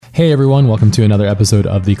Hey everyone, welcome to another episode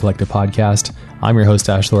of the Collective Podcast. I'm your host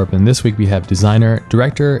Ash Thorpe, and this week we have designer,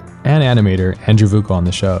 director, and animator Andrew Vucko on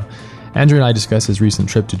the show. Andrew and I discuss his recent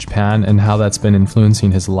trip to Japan and how that's been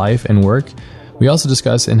influencing his life and work. We also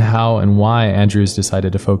discuss how and why Andrew's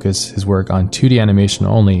decided to focus his work on 2D animation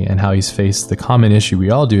only, and how he's faced the common issue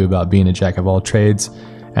we all do about being a jack of all trades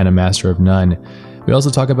and a master of none. We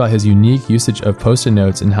also talk about his unique usage of Post-it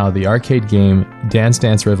notes and how the arcade game Dance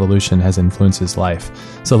Dance Revolution has influenced his life.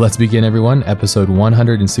 So let's begin, everyone. Episode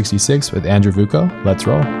 166 with Andrew Vucko. Let's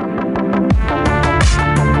roll.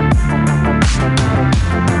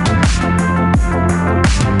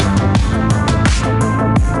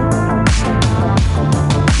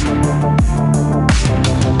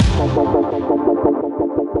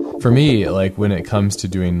 For me, like when it comes to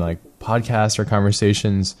doing like podcasts or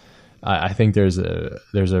conversations, I think there's a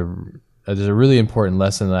really important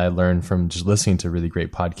lesson that I learned from just listening to really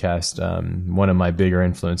great podcasts. One of my bigger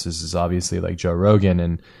influences is obviously like Joe Rogan,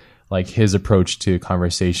 and like his approach to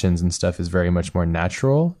conversations and stuff is very much more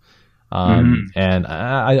natural. And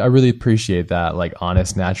I really appreciate that, like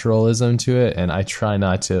honest naturalism to it. And I try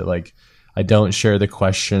not to I don't share the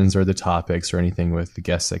questions or the topics or anything with the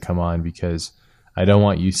guests that come on, because I don't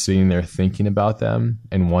want you sitting there thinking about them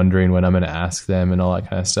and wondering what I'm going to ask them and all that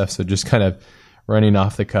kind of stuff. So just kind of running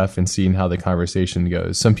off the cuff and seeing how the conversation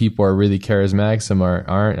goes. Some people are really charismatic, some aren't.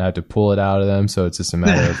 I have to pull it out of them. So it's just a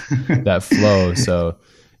matter of that flow. So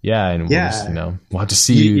yeah, and we'll just, we'll have to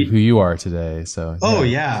see who you are today. So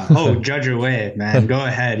Judge away, man. Go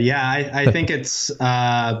ahead. Yeah, I think it's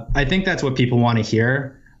I think that's what people want to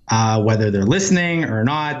hear. Whether they're listening or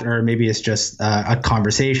not, or maybe it's just a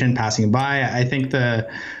conversation passing by. I think the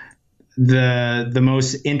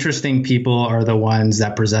most interesting people are the ones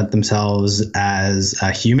that present themselves as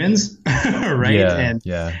humans, right?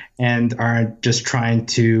 And aren't just trying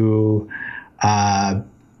to, I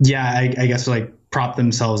guess like prop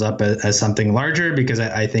themselves up as something larger, because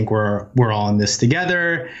I think we're all in this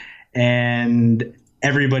together, and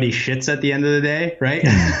everybody shits at the end of the day, right?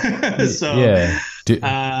 So. Yeah.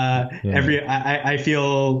 I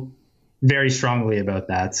feel very strongly about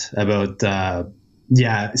that, about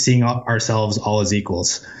seeing ourselves all as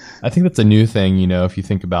equals. I think that's a new thing, if you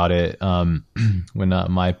think about it. When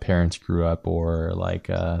my parents grew up, or like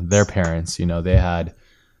their parents, they had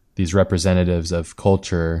these representatives of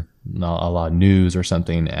culture, a lot of news or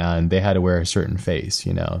something, and they had to wear a certain face,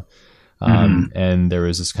 and there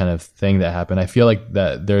was this kind of thing that happened. I feel like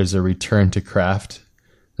that there's a return to craft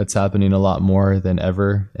that's happening a lot more than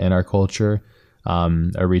ever in our culture.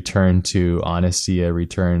 A return to honesty,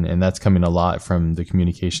 and that's coming a lot from the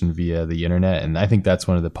communication via the internet. And I think that's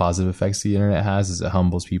one of the positive effects the internet has, is it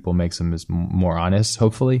humbles people, makes them more honest,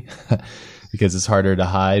 hopefully, because it's harder to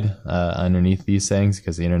hide underneath these things,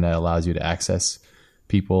 because the internet allows you to access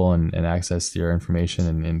people and access your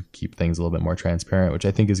information and keep things a little bit more transparent, which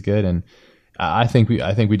I think is good. And I think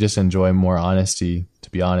we just enjoy more honesty,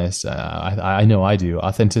 to be honest. I know I do.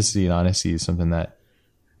 Authenticity and honesty is something that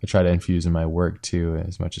I try to infuse in my work too,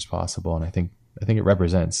 as much as possible. And I think it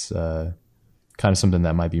represents kind of something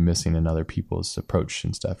that might be missing in other people's approach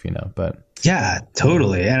and stuff, but yeah,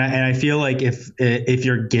 totally. And I feel like if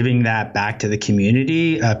you're giving that back to the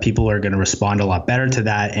community, people are going to respond a lot better to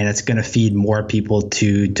that, and it's going to feed more people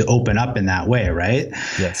to open up in that way, right?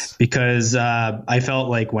 Yes. Because I felt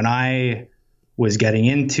like when I was getting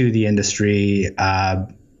into the industry,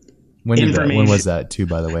 when was that too,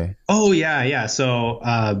 by the way? Oh yeah. So,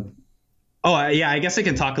 I guess I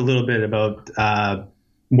can talk a little bit about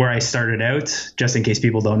where I started out, just in case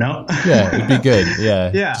people don't know. Yeah, it'd be good.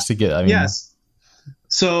 Yeah. Just to get, yes.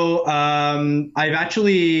 So, I've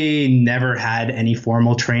actually never had any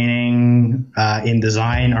formal training in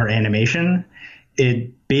design or animation.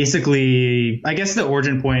 It basically, I guess the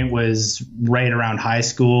origin point was right around high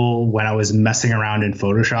school, when I was messing around in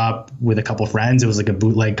Photoshop with a couple friends. It was like a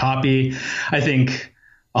bootleg copy. I think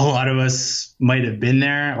a lot of us might have been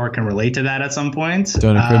there or can relate to that at some point.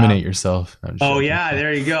 Don't incriminate yourself. Yeah,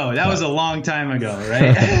 there you go. That was a long time ago,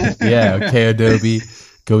 right? Yeah. Okay, Adobe,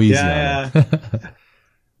 go easy. Yeah.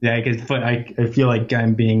 I feel like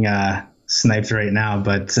I'm being sniped right now,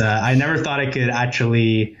 but I never thought I could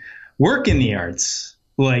actually work in the arts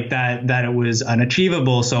like that it was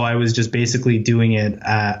unachievable. So I was just basically doing it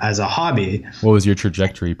as a hobby. What was your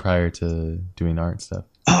trajectory prior to doing art stuff?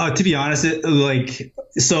 To be honest,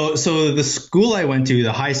 so the school I went to,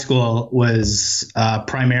 the high school, was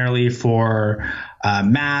primarily for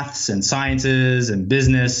maths and sciences and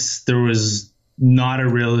business. There was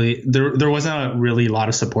there wasn't a really lot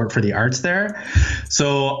of support for the arts there.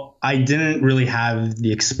 So I didn't really have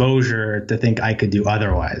the exposure to think I could do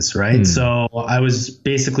otherwise. Right. So I was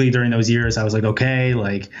basically, during those years, I was like, okay,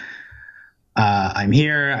 like, I'm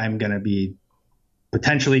here, I'm going to be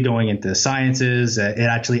potentially going into sciences. It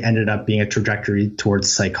actually ended up being a trajectory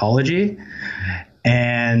towards psychology.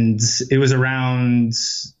 And it was around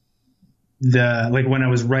when I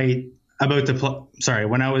was when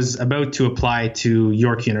I was about to apply to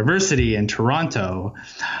York University in Toronto,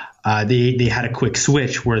 they had a quick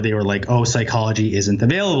switch where they were like, oh, psychology isn't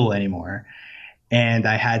available anymore. And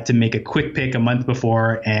I had to make a quick pick a month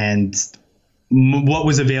before, and what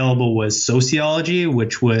was available was sociology,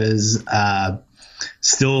 which was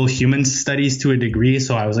still human studies to a degree.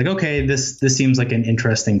 So I was like, okay, this seems like an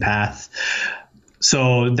interesting path.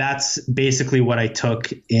 So that's basically what I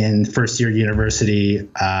took in first year university.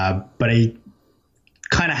 But I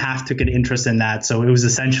kind of half took an interest in that. So it was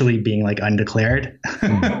essentially being like undeclared.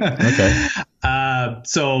 Okay.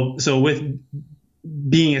 So with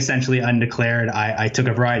being essentially undeclared, I took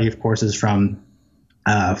a variety of courses from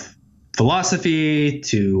philosophy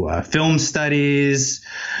to film studies,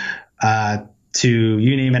 to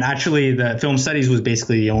you name it. Actually, the film studies was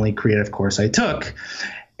basically the only creative course I took.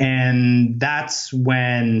 And that's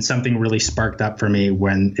when something really sparked up for me,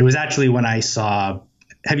 when it was actually when I saw,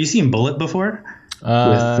 have you seen Bullet before?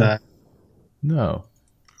 No.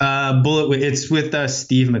 Bullet, it's with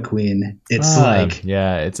Steve McQueen. It's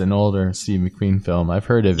yeah, it's an older Steve McQueen film. I've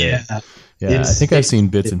heard of it. Yeah, I think I've seen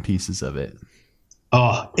bits and pieces of it.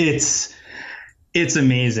 Oh, it's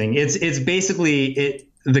amazing. It's basically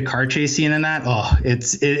the car chase scene in that. Oh,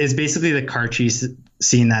 it's basically the car chase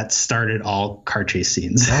scene that started all car chase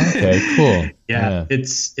scenes. Okay, cool. Yeah.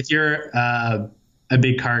 If you're a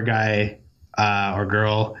big car guy or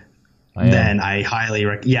girl, then I highly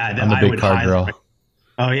recommend. I'm a big car girl.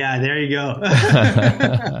 Oh yeah, there you go.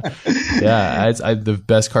 Yeah, the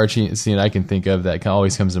best car scene I can think of that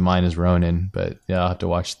always comes to mind is Ronin. But yeah, I'll have to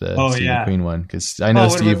watch the Steve McQueen one, because I know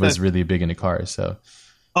Steve was really big into cars. So.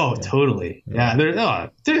 Oh, yeah. Totally. Yeah.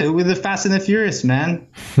 Dude, with the Fast and the Furious, man.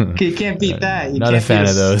 You can't beat that. Not a fan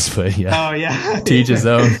of those, but yeah. Oh, yeah. To each his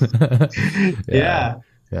own. Yeah.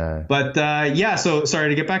 Yeah. But so sorry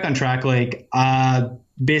to get back on track. Like,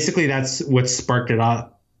 basically that's what sparked it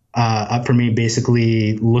up for me,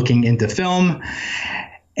 basically looking into film.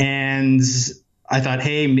 And I thought,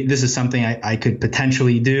 hey, this is something I could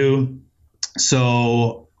potentially do.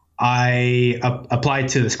 So I applied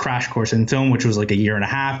to this crash course in film, which was like a year and a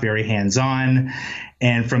half, very hands-on.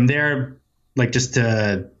 And from there, like, just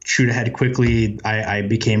to shoot ahead quickly, I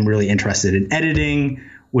became really interested in editing,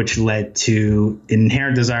 which led to an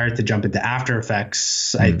inherent desire to jump into After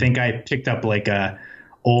Effects. I think I picked up like a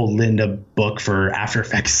old Linda book for After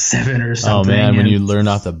Effects 7 or something. Oh man, when you learn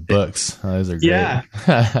off the books, those are great. Yeah,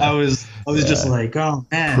 I was just like, oh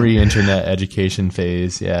man. Pre-internet education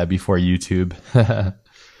phase, before YouTube.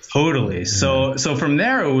 Totally. So from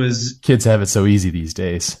there it was, kids have it so easy these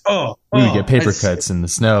days. We would get paper cuts in the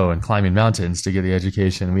snow and climbing mountains to get the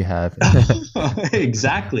education we have.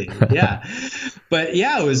 Exactly. Yeah. But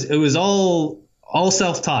yeah, it was all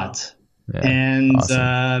self-taught. Yeah, and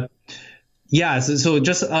awesome. So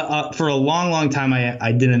just for a long time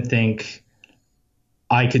I didn't think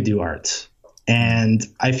I could do art. And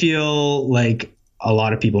I feel like a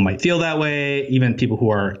lot of people might feel that way. Even people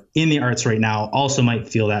who are in the arts right now also might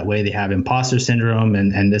feel that way. They have imposter syndrome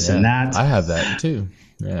and this and that. I have that too.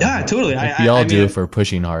 Yeah, totally. We all do if we're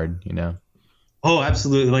pushing hard, you know? Oh,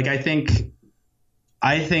 absolutely. Like, I think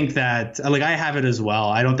that, like, I have it as well.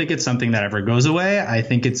 I don't think it's something that ever goes away. I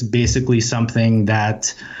think it's basically something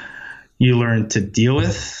that you learn to deal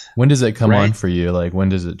with. When does it come on for you? Like, when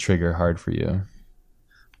does it trigger hard for you?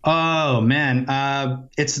 Oh man,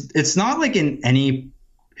 it's not like in any.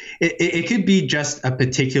 It could be just a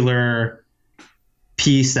particular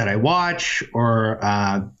piece that I watch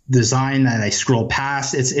or design that I scroll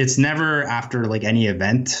past. It's never after like any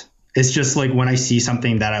event. It's just like when I see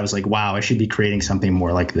something that I was like, wow, I should be creating something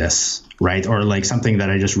more like this, right? Or like something that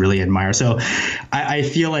I just really admire. So I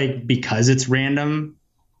feel like because it's random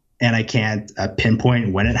and I can't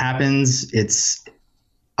pinpoint when it happens,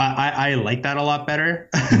 I like that a lot better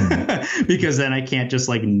because then I can't just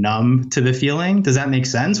like numb to the feeling. Does that make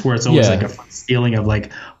sense? Where it's always like a feeling of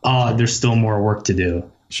like, oh, there's still more work to do.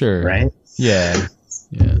 Sure. Right. Yeah.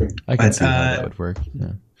 I can see how that would work.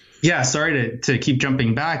 Yeah. Sorry to keep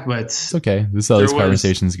jumping back, but it's okay. This is how these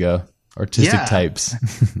conversations go. Artistic types.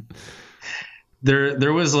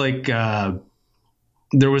 There was like,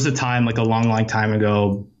 there was a time like a long time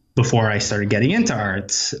ago before I started getting into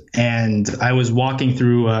art. And I was walking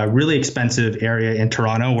through a really expensive area in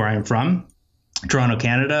Toronto, where I'm from, Toronto,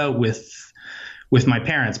 Canada, with my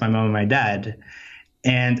parents, my mom and my dad.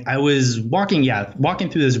 And I was walking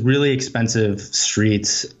through this really expensive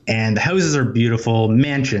street, and the houses are beautiful,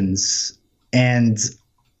 mansions. And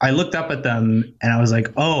I looked up at them and I was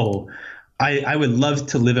like, oh, I would love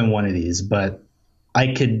to live in one of these, but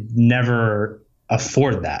I could never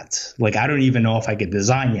afford that. Like, I don't even know if I could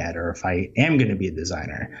design yet, or if I am going to be a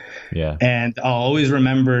designer. Yeah. And I'll always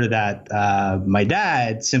remember that my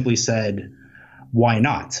dad simply said, why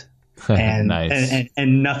not? And, nice.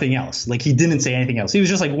 and nothing else. Like, he didn't say anything else. He was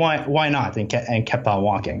just like, why not? And kept on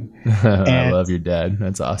walking. I love your dad.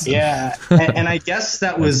 That's awesome. Yeah. And I guess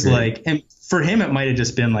that was great. like, and for him, it might've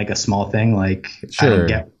just been like a small thing. Like, I don't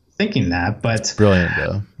get thinking that, but it's brilliant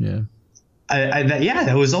though. Yeah.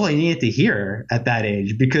 That was all I needed to hear at that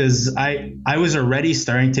age, because I was already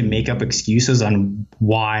starting to make up excuses on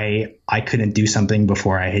why I couldn't do something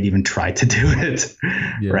before I had even tried to do it,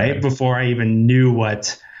 right? Before I even knew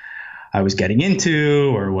what I was getting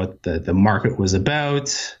into or what the market was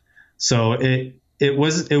about. So it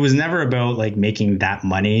was never about like making that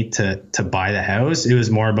money to buy the house. It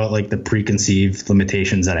was more about like the preconceived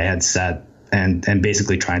limitations that I had set, and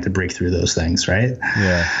basically trying to break through those things, right?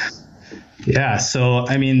 Yeah. Yeah. So,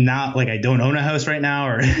 I mean, not like I don't own a house right now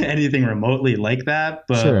or anything remotely like that,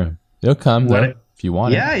 but sure, it'll come though, if you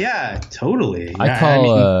want it. Yeah, totally.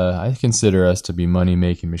 I consider us to be money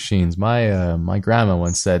making machines. My grandma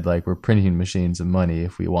once said, like, we're printing machines of money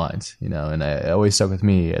if we want, and it always stuck with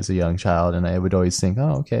me as a young child. And I would always think,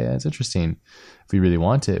 oh, okay, that's interesting. If we really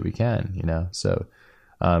want it, we can, so.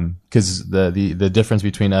 Because the difference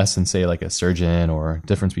between us and say like a surgeon, or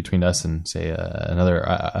difference between us and say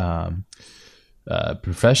another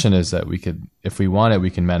profession, is that we could, if we want it,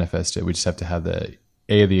 we can manifest it. We just have to have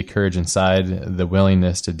the courage inside, the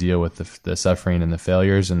willingness to deal with the suffering and the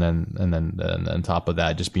failures, and then on top of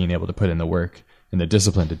that, just being able to put in the work and the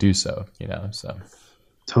discipline to do so. So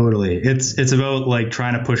totally, it's about like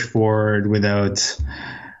trying to push forward without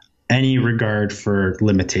any regard for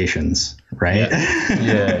limitations, right?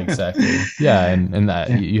 Yeah, exactly. Yeah, and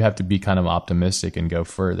that you have to be kind of optimistic and go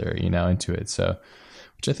further, into it. So,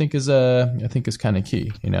 which I think is kind of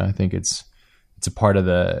key. I think it's a part of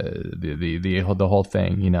the whole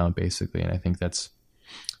thing, basically. And I think that's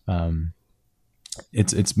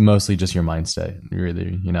it's mostly just your mindset,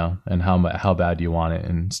 really, and how bad you want it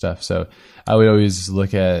and stuff. So I would always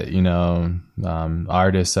look at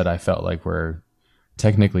artists that I felt like were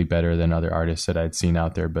technically better than other artists that I'd seen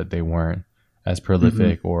out there, but they weren't as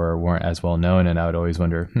prolific or weren't as well known. And I would always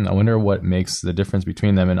wonder, I wonder what makes the difference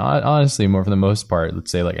between them. And honestly, more for the most part, let's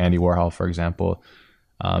say like Andy Warhol, for example,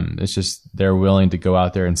 it's just they're willing to go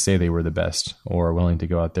out there and say they were the best, or willing to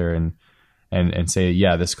go out there and say,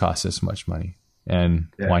 yeah, this costs this much money. And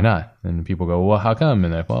why not? And people go, well, how come?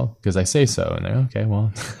 And they're like, well, because I say so. And they're okay,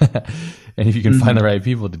 well, and if you can find the right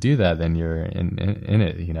people to do that, then you're in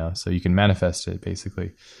it, so you can manifest it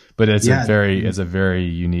basically. But it's a very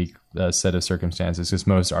unique set of circumstances, because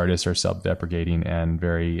most artists are self-deprecating and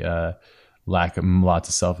very lack lots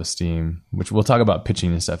of self-esteem, which we'll talk about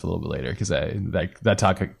pitching and stuff a little bit later, because that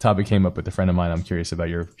topic came up with a friend of mine. I'm curious about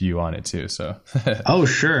your view on it too. So. Oh,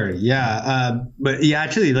 sure. Yeah. But yeah,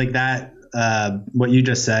 actually, like that, what you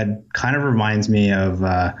just said kind of reminds me of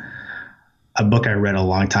a book I read a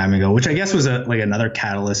long time ago, which I guess was another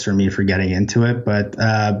catalyst for me for getting into it. But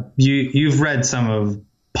you've read some of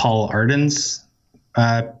Paul Arden's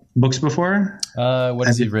books before? What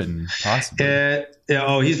has he written? Possibly.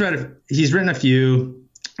 He's written a few.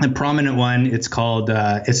 A prominent one. It's called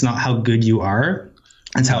 "It's Not How Good You Are;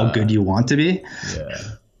 It's How Good You Want to Be." Yeah,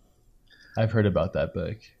 I've heard about that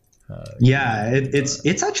book.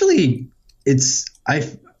 It's actually it's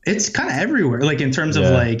kind of everywhere. Like in terms of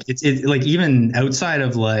like it's like even outside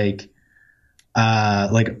of like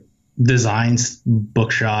designs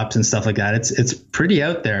bookshops and stuff like that. It's pretty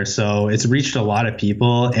out there. So it's reached a lot of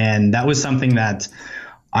people, and that was something that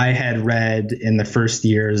I had read in the first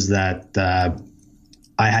years that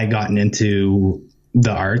I had gotten into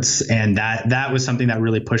the arts, and that was something that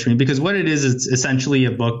really pushed me, because what it is, it's essentially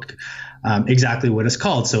a book, exactly what it's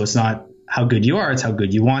called. So it's not how good you are, it's how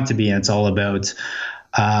good you want to be. And it's all about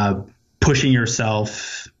pushing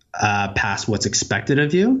yourself past what's expected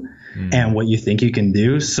of you and what you think you can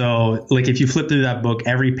do. So like if you flip through that book,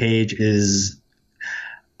 every page is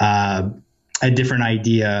a different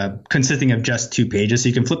idea consisting of just 2 pages. So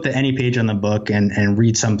you can flip to any page on the book and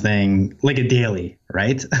read something like a daily,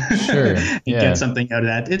 right? Sure. Get something out of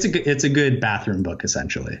that. It's a good bathroom book,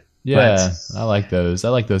 essentially. But Yeah, I like those. I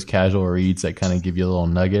like those casual reads that kind of give you little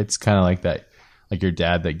nuggets, kind of like that, like your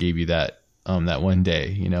dad that gave you that one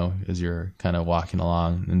day, as you're kind of walking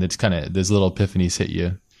along, and it's kind of those little epiphanies hit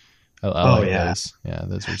you. I oh like yeah, those. Yeah,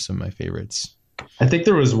 those are some of my favorites. I think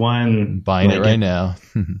there was I'm one buying it like right now.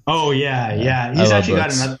 oh yeah, Yeah, yeah. I He's love actually got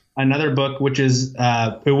books. another book, which is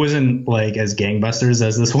it wasn't like as gangbusters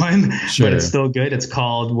as this one, but it's Sure. still good. It's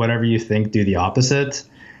called Whatever You Think, Do the Opposite.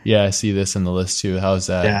 Yeah, I see this in the list too. How's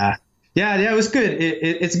that? Yeah. Yeah, it was good.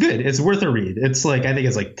 It's good. It's worth a read. It's like I think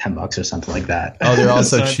it's like $10 or something like that. Oh, they're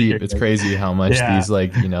also So I think you're cheap. It's good. crazy how much Yeah. these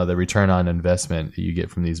the return on investment that you get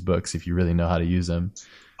from these books if you really know how to use them.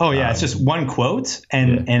 Oh yeah, it's just one quote Yeah.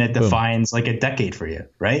 and it Boom. defines like a decade for you,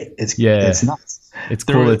 right? Yeah. It's nuts. It's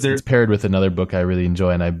There, cool. there, It's paired with another book I really enjoy,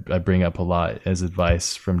 and I bring up a lot as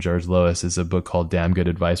advice from George Lois. Is a book called "Damn Good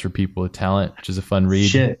Advice for People with Talent," which is a fun read.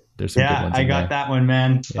 shit. There's some good Yeah, ones I in got there. that one,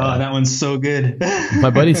 man. Yeah. Oh, that one's so good. My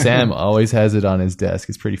buddy Sam always has it on his desk.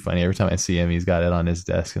 It's pretty funny. Every time I see him, he's got it on his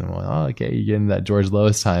desk, and I'm like, oh, okay, you're getting that George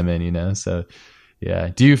Lois time in. So, yeah.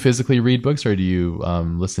 Do you physically read books, or do you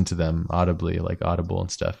listen to them audibly, like Audible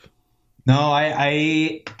and stuff? No,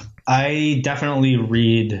 I definitely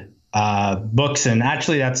read books, and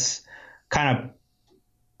actually that's kind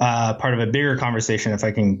of part of a bigger conversation, if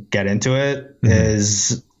I can get into it,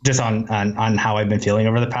 is just on how I've been feeling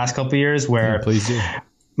over the past couple of years, Yeah, where please do.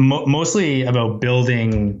 mostly about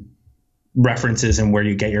building references and where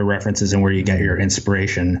you get your references and where you get your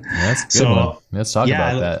inspiration. Yeah, that's a good So, one. Let's talk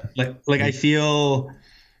about that. Like I feel,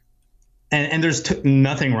 and there's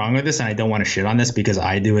nothing wrong with this, and I don't want to shit on this because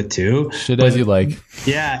I do it too. Shit as you like.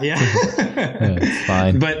 Yeah. Yeah, it's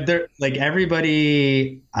fine. But they're like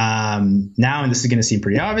everybody now, and this is going to seem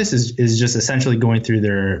pretty obvious, is just essentially going through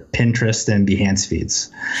their Pinterest and Behance feeds.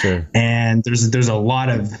 Sure. And there's an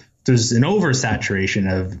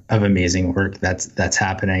oversaturation of amazing work that's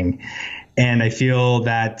happening. And I feel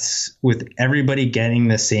that with everybody getting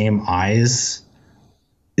the same eyes,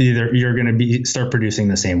 either you're going to start producing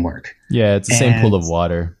the same work. Yeah, it's the same pool of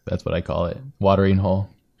water. That's what I call it. Watering hole.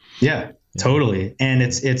 Yeah, totally. And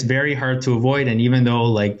it's very hard to avoid. And even though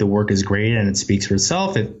like the work is great and it speaks for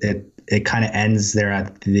itself, it kind of ends there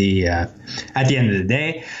at the end of the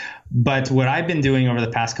day. But what I've been doing over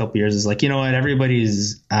the past couple of years is like, you know what,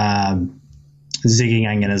 everybody's zigging,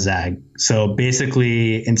 I'm going to zag. So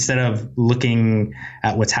basically, instead of looking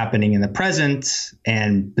at what's happening in the present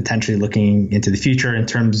and potentially looking into the future in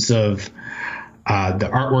terms of the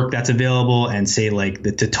artwork that's available and say like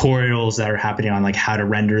the tutorials that are happening on like how to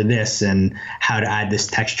render this and how to add this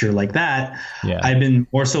texture like that, Yeah. I've been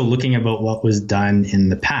more so looking about what was done in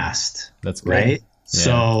the past. That's good. Right. Yeah.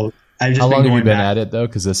 So I've just How been long have you going been back. at it though?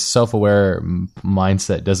 Because this self-aware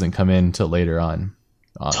mindset doesn't come in till later on.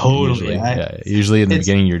 Totally. Usually in the It's-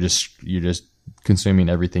 beginning, you're just consuming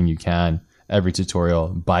everything you can, every tutorial,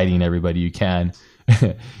 biting everybody you can,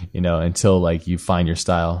 until like you find your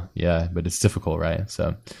style. Yeah, but it's difficult, right?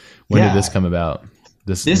 So when did this come about?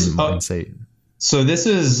 This mindset. So this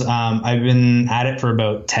is, I've been at it for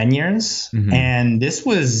about 10 years, and this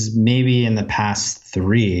was maybe in the past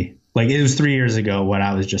 3. Like it was 3 years ago when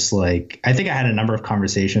I was just like, I think I had a number of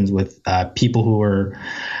conversations with people who were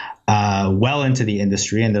well into the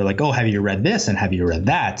industry, and they're like, "Oh, have you read this? And have you read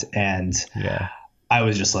that?" And Yeah. I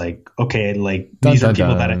was just like, okay, like Dun, these are dun,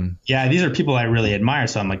 people dun. these are people I really admire.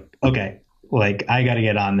 So I'm like, okay, like I got to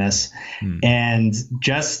get on this. And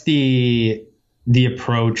just the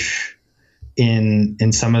approach in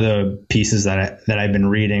some of the pieces that I've been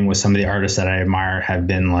reading with some of the artists that I admire have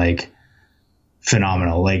been like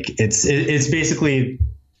phenomenal. Like it's basically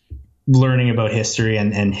learning about history,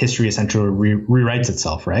 and history essentially rewrites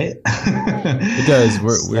itself, right? It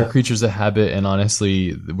does. We're creatures of habit, and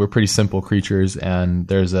honestly, we're pretty simple creatures. And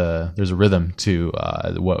there's a rhythm to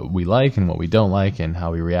what we like and what we don't like, and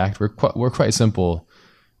how we react. We're quite simple,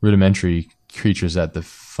 rudimentary creatures at the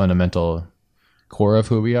fundamental core of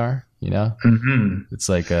who we are. It's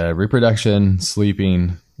like reproduction,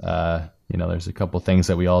 sleeping. There's a couple things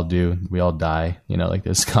that we all do. We all die. Like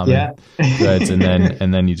there's common threads, and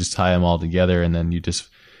then you just tie them all together, and then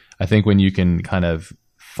I think when you can kind of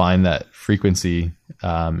find that frequency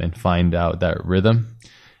and find out that rhythm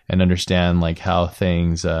and understand like how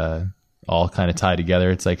things all kind of tie together.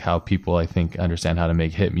 It's like how people, I think, understand how to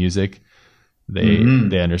make hit music.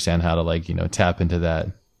 They understand how to tap into that,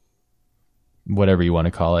 whatever you want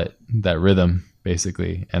to call it, that rhythm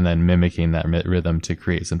basically, and then mimicking that rhythm to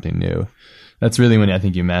create something new. That's really when I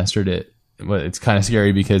think you mastered it. well, it's kind of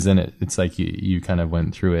scary because then it's like you kind of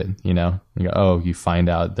went through it, you know, you go, oh, you find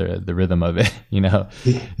out the rhythm of it, you know,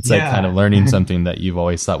 it's like kind of learning something that you've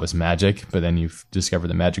always thought was magic, but then you've discovered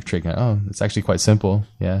the magic trick and, oh, it's actually quite simple.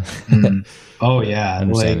 Yeah. Oh yeah.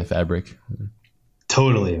 Understand the fabric.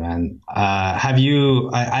 Totally, man. I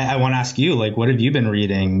want to ask you, like, what have you been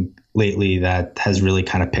reading lately that has really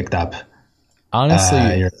kind of picked up?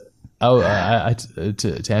 Honestly,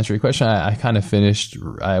 to answer your question, I kind of finished.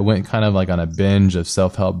 I went kind of like on a binge of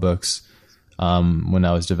self-help books when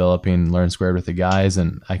I was developing Learn Squared with the guys,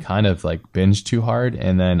 and I kind of like binged too hard,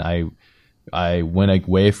 and then I went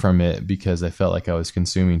away from it because I felt like I was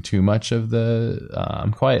consuming too much of the.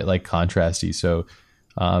 I'm quite like contrasty, so.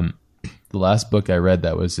 The last book I read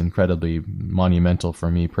that was incredibly monumental for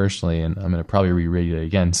me personally, and I'm going to probably reread it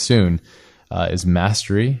again soon, is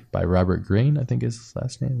Mastery by Robert Greene. I think is his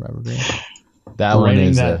last name, Robert Greene. That one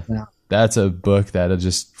is that's a book that is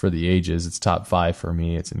just for the ages. It's top 5 for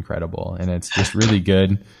me. It's incredible, and it's just really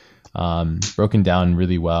good, broken down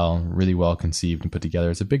really well conceived and put together.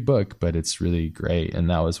 It's a big book, but it's really great, and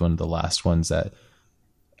that was one of the last ones that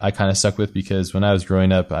I kind of stuck with because when I was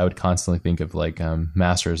growing up, I would constantly think of like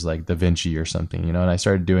masters like Da Vinci or something, you know. And I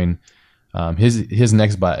started doing his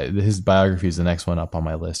biography is the next one up on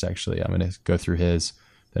my list. Actually, I'm going to go through his,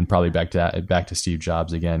 then probably back to Steve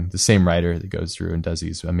Jobs again, the same writer that goes through and does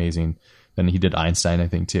these amazing. Then he did Einstein, I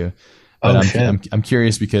think too. But I'm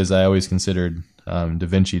curious because I always considered Da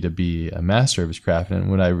Vinci to be a master of his craft, and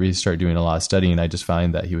when I really started doing a lot of studying, I just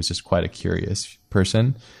find that he was just quite a curious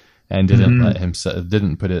person. And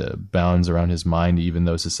didn't put bounds around his mind, even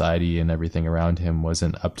though society and everything around him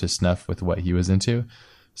wasn't up to snuff with what he was into.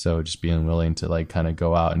 So just being willing to like kind of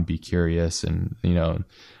go out and be curious. And, you know,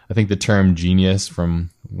 I think the term genius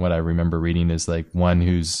from what I remember reading is like one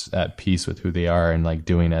who's at peace with who they are and like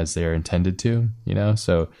doing as they're intended to, you know?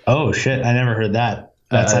 So. Oh shit. I never heard that.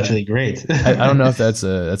 That's actually great. I don't know if that's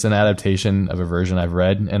an adaptation of a version I've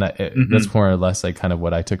read. And that's more or less like kind of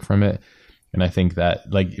what I took from it. And I think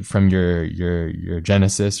that like from your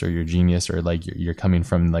genesis or your genius, or like you're coming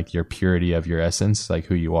from like your purity of your essence, like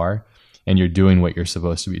who you are, and you're doing what you're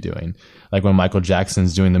supposed to be doing. Like when Michael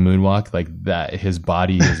Jackson's doing the moonwalk, like that, his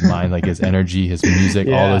body, his mind, like his energy, his music,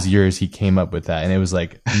 all those years he came up with that. And it was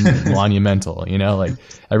like monumental, you know, like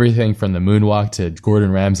everything from the moonwalk to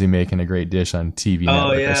Gordon Ramsay making a great dish on TV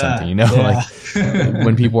network or something, you know, like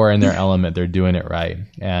when people are in their element, they're doing it right.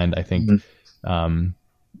 And I think,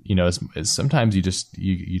 you know, sometimes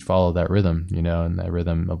you follow that rhythm, you know, and that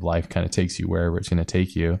rhythm of life kind of takes you wherever it's going to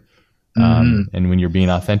take you. And when you're being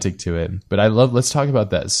authentic to it. But let's talk about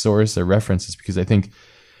that source or references, because I think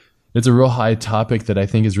it's a real high topic that I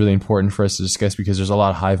think is really important for us to discuss, because there's a lot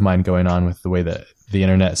of hive mind going on with the way that the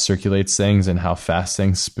internet circulates things and how fast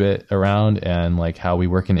things spit around, and like how we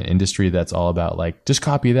work in an industry that's all about like, just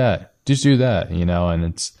copy that, just do that, you know, and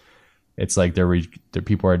it's like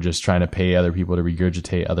people are just trying to pay other people to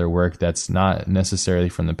regurgitate other work that's not necessarily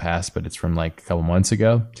from the past, but it's from like a couple months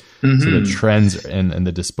ago. So the trends and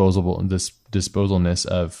the disposalness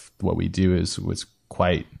of what we do was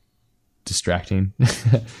quite distracting.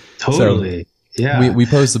 Totally. So we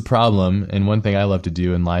pose the problem, and one thing I love to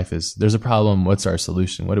do in life is, there's a problem, what's our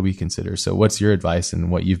solution? What do we consider? So what's your advice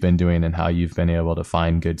and what you've been doing and how you've been able to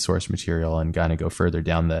find good source material and kind of go further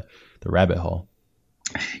down the rabbit hole?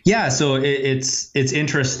 Yeah, so it's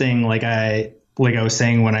interesting. Like I was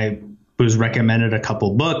saying, when I was recommended a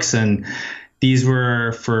couple books, and these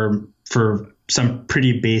were for some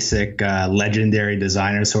pretty basic legendary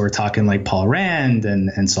designers. So we're talking like Paul Rand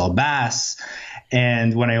and Saul Bass.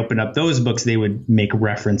 And when I opened up those books, they would make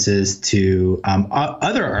references to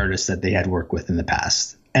other artists that they had worked with in the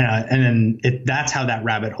past. And then that's how that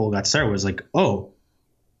rabbit hole got started. Was like, oh,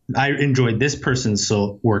 I enjoyed this person's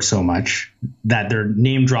work so much that they're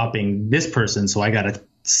name dropping this person. So I got to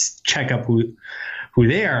check up who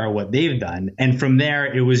they are, or what they've done. And from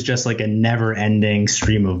there, it was just like a never ending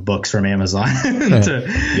stream of books from Amazon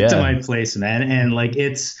to my place, man. And like,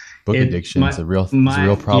 book addiction is a real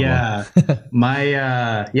problem. Yeah.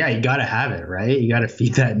 You got to have it, right? You got to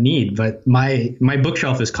feed that need. But my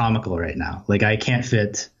bookshelf is comical right now. Like I can't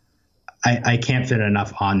fit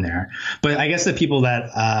enough on there. But I guess the people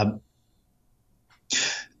that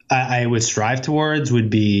I would strive towards would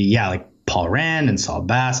be, like Paul Rand and Saul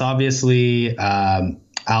Bass, obviously.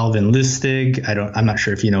 Alvin Lustig. I'm not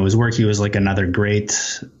sure if you know his work. He was like another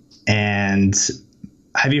great. And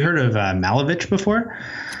have you heard of Malevich before?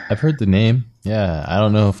 I've heard the name. Yeah, I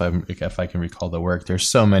don't know if I can recall the work. There's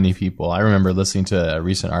so many people. I remember listening to a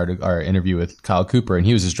recent interview with Kyle Cooper, and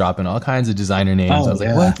he was just dropping all kinds of designer names. I was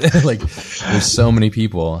like, what? Like, there's so many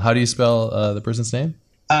people. How do you spell the person's name?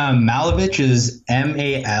 Malevich is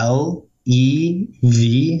Malevich,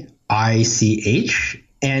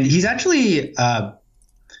 and he's actually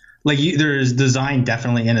there's design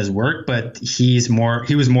definitely in his work, but he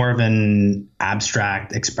was more of an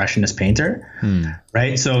abstract expressionist painter,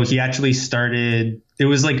 right? So he actually started. It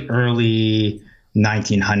was like early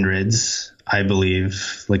 1900s, I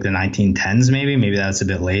believe, like the 1910s, maybe that's a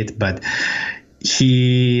bit late, but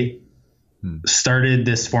he started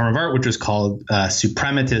this form of art, which was called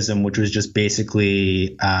suprematism, which was just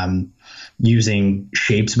basically using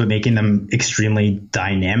shapes but making them extremely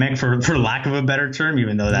dynamic, for lack of a better term,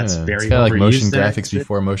 even though that's very it's kind of like motion overused graphics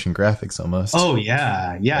before motion graphics almost. Oh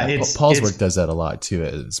yeah. Paul's work does that a lot too.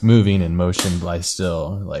 It's moving and motion lies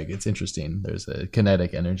still. Like, it's interesting. There's a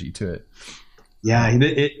kinetic energy to it. Yeah,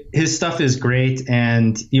 his stuff is great,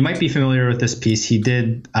 and you might be familiar with this piece. He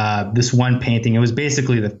did this one painting. It was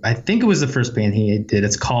basically I think it was the first painting he did.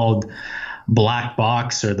 It's called Black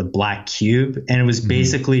Box, or the Black Cube, and it was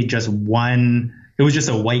basically just it was just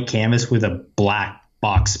a white canvas with a black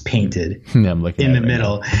box painted in the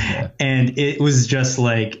middle. Yeah. And it was just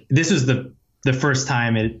like, this was the first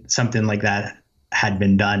time something like that had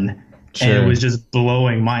been done. Sure. And it was just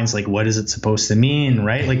blowing minds. Like, what is it supposed to mean?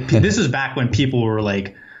 Right. Like, this was back when people were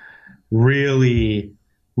like really,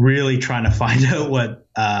 really trying to find out what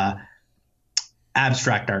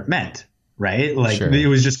abstract art meant. Right. Like, It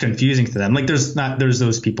was just confusing to them. Like, there's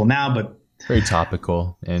those people now, but very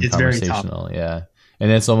topical and it's conversational. Yeah.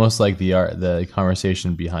 And it's almost like the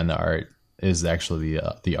conversation behind the art is actually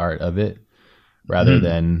the art of it rather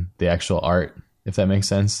than the actual art, if that makes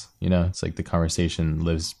sense. It's like the conversation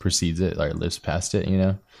precedes it, or lives past it,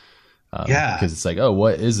 because it's like, oh,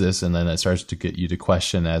 what is this? And then it starts to get you to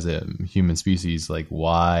question, as a human species, like,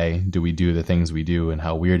 why do we do the things we do, and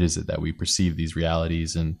how weird is it that we perceive these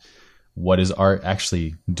realities, and what does art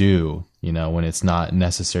actually do, when it's not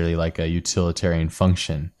necessarily like a utilitarian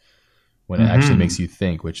function, when it actually makes you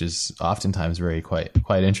think, which is oftentimes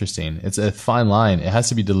quite interesting. It's a fine line. It has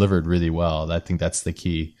to be delivered really well. I think that's the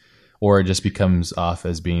key. Or it just becomes off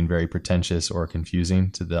as being very pretentious or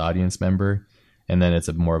confusing to the audience member. And then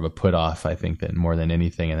it's more of a put off, I think, more than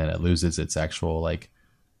anything. And then it loses its actual like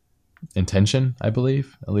intention, I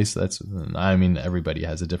believe. At least everybody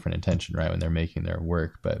has a different intention, right, when they're making their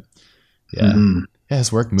work. But yeah,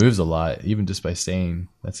 his work moves a lot, even just by saying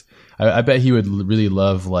I bet he would really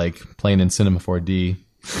love like playing in Cinema 4D.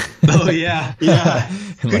 Oh yeah.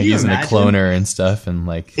 And like using a cloner and stuff, and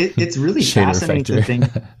like it's really fascinating to think.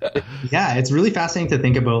 Yeah, it's really fascinating to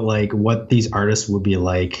think about like what these artists would be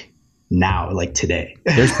like now, like today.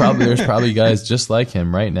 There's probably guys just like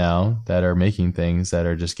him right now that are making things that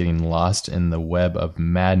are just getting lost in the web of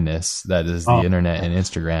madness that is the internet and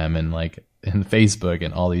Instagram and Facebook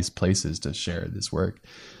and all these places to share this work.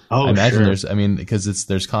 I imagine because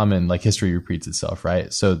there's common, like, history repeats itself,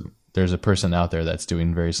 right? So there's a person out there that's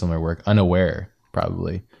doing very similar work, unaware,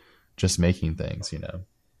 probably, just making things,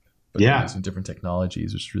 But using different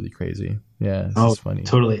technologies, which is really crazy. Yeah, it's funny.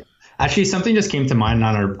 Totally. Actually, something just came to mind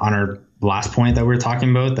on our last point that we were talking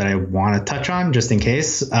about that I want to touch on, just in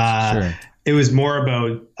case. It was more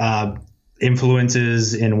about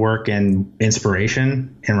influences in work and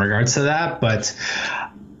inspiration in regards to that. But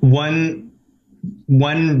one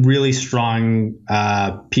really strong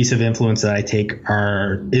piece of influence that I take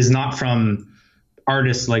is not from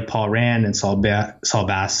artists like Paul Rand and Saul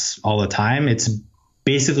Bass all the time. It's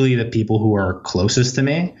basically the people who are closest to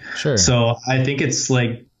me. Sure. So I think it's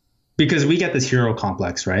like, because we get this hero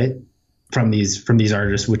complex, right, from these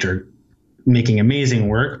artists, which are making amazing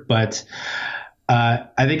work, but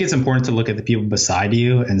I think it's important to look at the people beside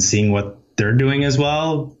you and seeing what they're doing as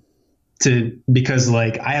well. Because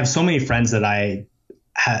like, I have so many friends that I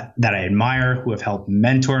admire, who have helped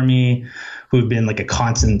mentor me, who have been like a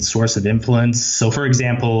constant source of influence. So, for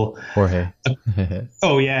example, Jorge.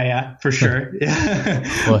 Oh yeah, for sure.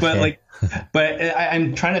 But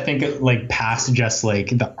I'm trying to think of like past just like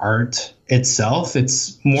the art itself.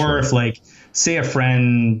 It's more of like, say a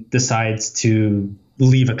friend decides to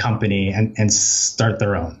leave a company and start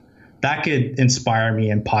their own. That could inspire me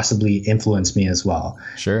and possibly influence me as well.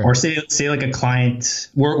 Sure. Or say like a client,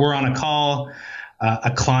 we're on a call.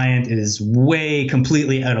 A client is way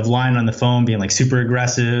completely out of line on the phone, being like super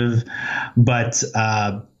aggressive, but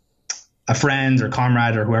a friend or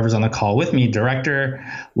comrade or whoever's on the call with me, director,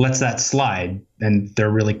 lets that slide, and they're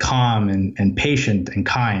really calm and patient and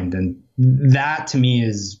kind. And that to me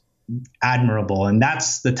is admirable. And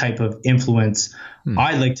that's the type of influence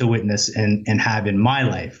I'd like to witness and have in my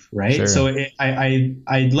life. Right. Sure. So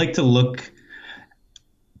I'd like to look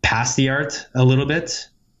past the art a little bit,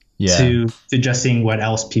 Yeah. to just seeing what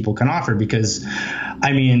else people can offer. Because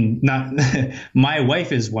I mean, not my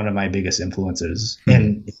wife is one of my biggest influencers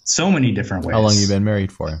in so many different ways. How long have you been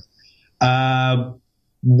married for?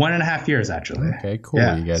 1.5 years, actually. Okay, cool.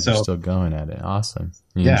 Yeah, You guys so, are still going at it. Awesome.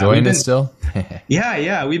 You Yeah, enjoying it still?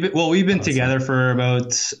 yeah. We've been together for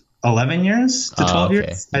about 11 years to 12 okay.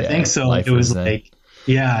 years, I Yeah, think. So it lifers was then. like,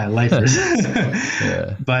 yeah, lifers.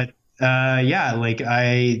 Yeah. But yeah, like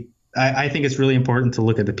I think it's really important to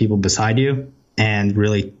look at the people beside you and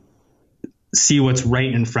really see what's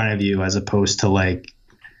right in front of you, as opposed to like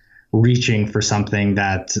reaching for something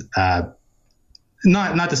that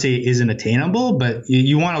not to say isn't attainable, but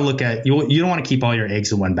you want to look at, you don't want to keep all your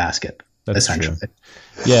eggs in one basket. That's essentially true.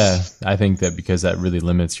 Yeah, I think that because that really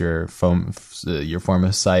limits your form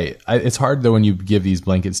of sight. It's hard though when you give these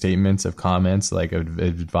blanket statements of comments, like of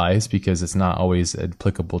advice, because it's not always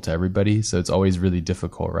applicable to everybody. So it's always really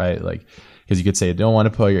difficult, right? Like, because you could say, don't want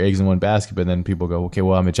to put all your eggs in one basket, but then people go, okay,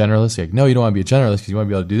 well, I'm a generalist. You're like, no, you don't want to be a generalist because you want to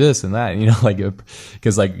be able to do this and that. And, like,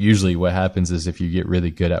 because like usually what happens is if you get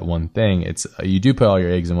really good at one thing, you do put all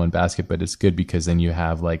your eggs in one basket, but it's good because then you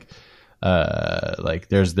have like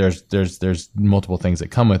there's multiple things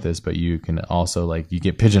that come with this, but you can also like, you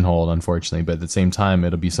get pigeonholed, unfortunately, but at the same time,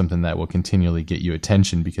 it'll be something that will continually get you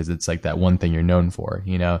attention because it's like that one thing you're known for,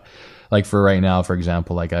 like for right now, for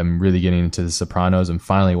example, like I'm really getting into The Sopranos. I'm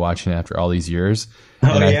finally watching it after all these years.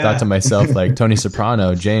 And I thought to myself, like Tony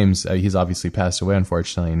Soprano, James, he's obviously passed away,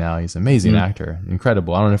 unfortunately now. He's an amazing actor.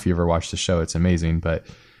 Incredible. I don't know if you ever watched the show. It's amazing, but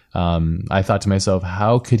I thought to myself,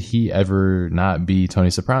 how could he ever not be Tony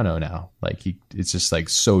Soprano now? Like it's just like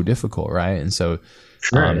so difficult, right? And so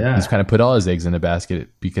he's kind of put all his eggs in a basket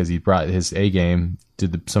because he brought his A game,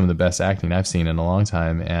 did some of the best acting I've seen in a long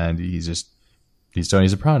time, and he's Tony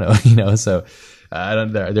Soprano, So I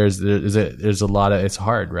don't. There's a lot of, it's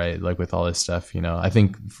hard, right? Like with all this stuff,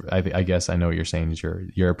 I guess I know what you're saying is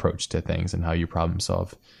your approach to things and how you problem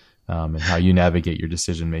solve. And how you navigate your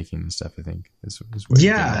decision making and stuff, I think is what.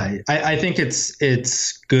 Yeah, I think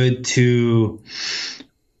it's good to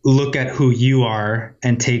look at who you are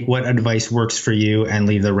and take what advice works for you and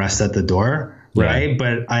leave the rest at the door, right? Yeah.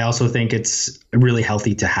 But I also think it's really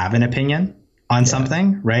healthy to have an opinion on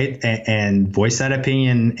something, right? And voice that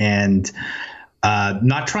opinion and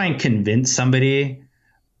not try and convince somebody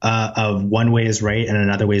of one way is right and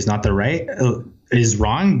another way is not is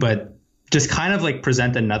wrong, but just kind of like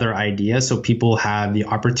present another idea so people have the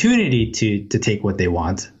opportunity to take what they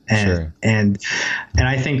want. And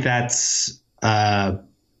I think that's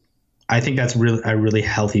really a really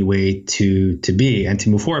healthy way to be and to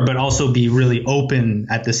move forward, but also be really open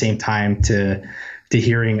at the same time to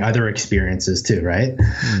hearing other experiences too, right?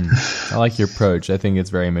 I like your approach. I think it's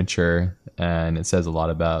very mature and it says a lot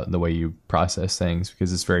about the way you process things,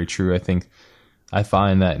 because it's very true. I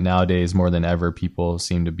find that nowadays more than ever, people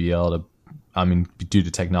seem to be able to, due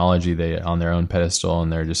to technology, they're on their own pedestal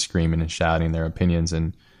and they're just screaming and shouting their opinions.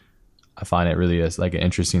 And I find it really is like an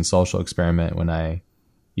interesting social experiment when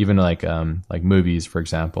even like movies, for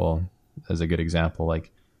example, as a good example,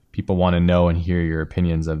 like people want to know and hear your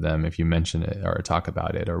opinions of them if you mention it or talk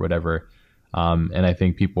about it or whatever. And I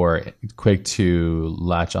think people are quick to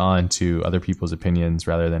latch on to other people's opinions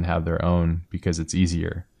rather than have their own because it's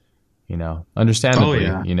easier. Understandably,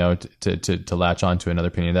 to latch on to another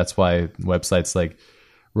opinion. That's why websites like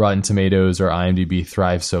Rotten Tomatoes or IMDb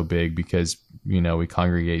thrive so big because, we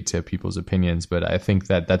congregate to people's opinions. But I think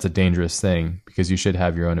that that's a dangerous thing because you should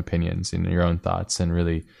have your own opinions and your own thoughts and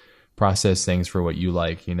really process things for what you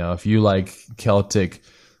like. If you like Celtic,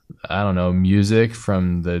 I don't know, music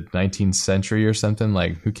from the 19th century or something,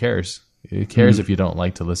 like who cares? Who cares if you don't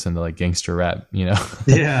like to listen to like gangster rap,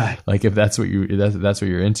 Yeah. Like if that's what that's what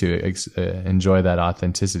you're into, enjoy that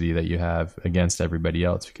authenticity that you have against everybody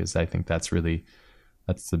else, because I think that's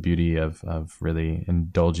the beauty of really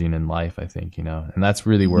indulging in life, I think, and that's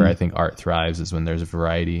really where I think art thrives, is when there's a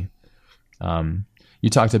variety. You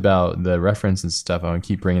talked about the reference and stuff. I want to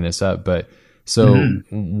keep bringing this up, but so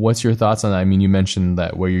what's your thoughts on that? You mentioned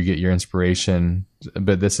that where you get your inspiration,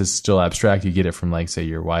 but this is still abstract. You get it from like, say,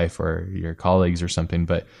 your wife or your colleagues or something.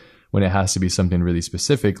 But when it has to be something really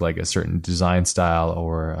specific, like a certain design style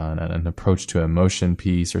or an approach to a motion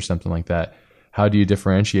piece or something like that, how do you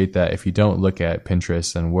differentiate that if you don't look at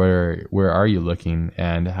Pinterest? And where are you looking,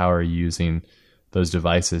 and how are you using those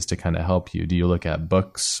devices to kind of help you? Do you look at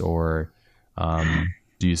books, or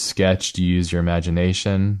do you sketch? Do you use your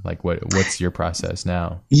imagination? Like what's your process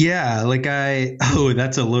now? Yeah,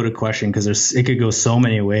 that's a loaded question because it could go so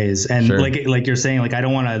many ways. And like you're saying, like I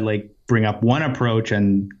don't want to like bring up one approach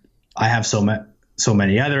and I have so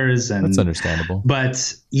many others, and that's understandable.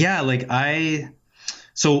 But yeah,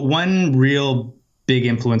 So one real big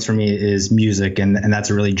influence for me is music, and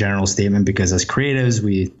that's a really general statement because as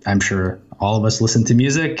creatives, I'm sure all of us listen to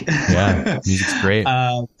music. Yeah, music's great.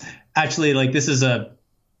 Actually, like this is a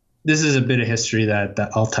bit of history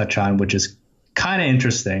that I'll touch on, which is kind of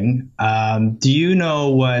interesting. Do you know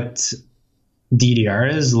what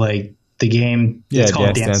DDR is? Like the game? Yeah, it's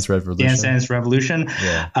called Dance Revolution. Dance Dance Revolution.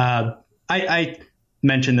 Yeah. I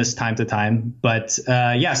mention this time to time, but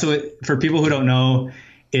so for people who don't know,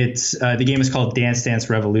 it's the game is called Dance Dance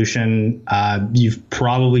Revolution. You've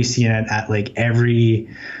probably seen it at like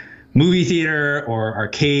every movie theater or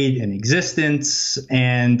arcade in existence,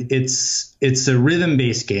 and it's a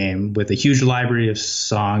rhythm-based game with a huge library of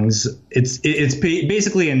songs. It's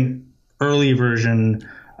basically an early version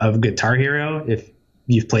of Guitar Hero, if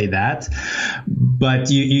you've played that. But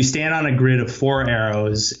you stand on a grid of 4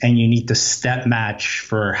 arrows, and you need to step match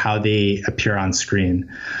for how they appear on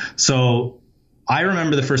screen. So I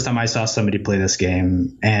remember the first time I saw somebody play this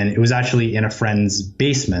game, and it was actually in a friend's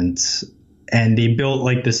basement. And they built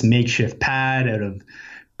like this makeshift pad out of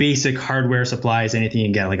basic hardware supplies, anything you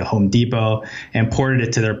can get like a Home Depot, and ported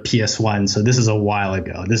it to their PS1. So this is a while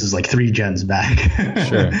ago. This is like 3 gens back.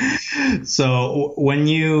 Sure. So when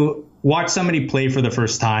you watch somebody play for the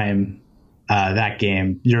first time that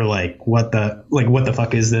game, you're like, what the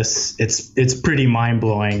fuck is this? It's pretty mind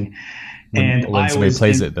blowing. And when somebody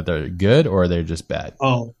plays it, that they're good or they're just bad.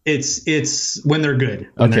 Oh, it's when they're good.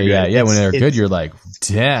 When they're good, you're like,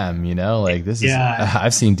 damn, like this is.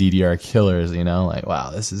 I've seen DDR killers, like,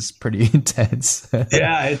 wow, this is pretty intense.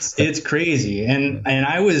 Yeah, it's crazy, and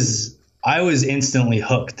I was instantly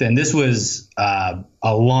hooked, and this was a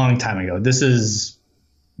long time ago. This is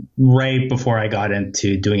right before I got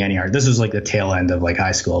into doing any art. This was like the tail end of like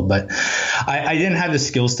high school, but I didn't have the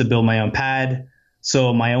skills to build my own pad.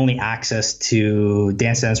 So my only access to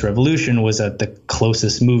Dance Dance Revolution was at the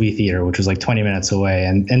closest movie theater, which was like 20 minutes away.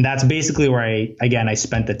 And that's basically where I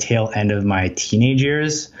spent the tail end of my teenage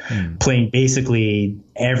years playing basically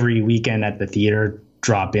every weekend at the theater,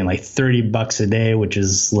 dropping like $30 a day, which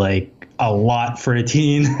is like a lot for a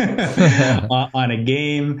teen on a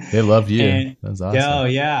game. They love you. That's awesome. Oh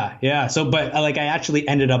yeah. So, but like I actually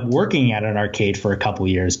ended up working at an arcade for a couple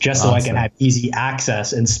years just so I can have easy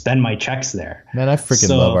access and spend my checks there. Man, I freaking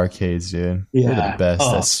love arcades, dude. Yeah. They're the best.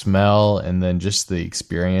 The smell and then just the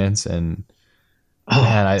experience and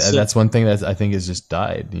that's one thing that I think has just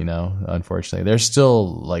died, unfortunately. They're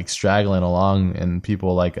still like straggling along and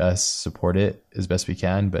people like us support it as best we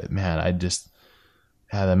can. But man,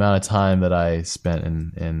 the amount of time that I spent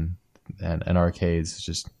in arcades,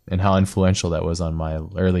 just and how influential that was on my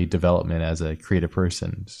early development as a creative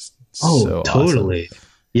person. So totally. Awesome.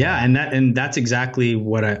 Yeah, and that's exactly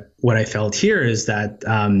what I felt here is that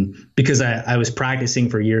because I was practicing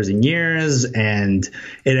for years and years, and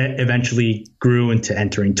it eventually grew into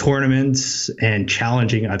entering tournaments and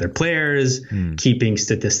challenging other players, keeping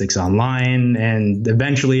statistics online, and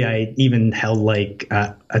eventually I even held like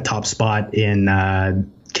a top spot in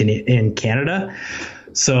Canada.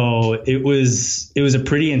 So it was a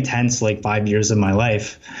pretty intense like 5 years of my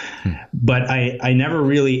life, but I never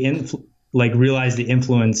really realized the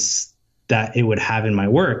influence that it would have in my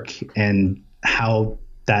work and how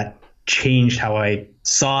that changed how I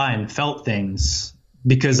saw and felt things,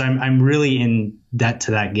 because I'm really in debt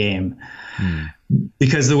to that game.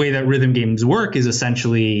 Because the way that rhythm games work is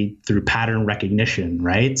essentially through pattern recognition,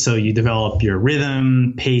 right? So you develop your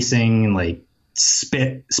rhythm, pacing, like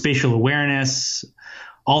spatial awareness,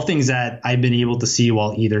 all things that I've been able to see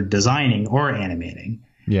while either designing or animating.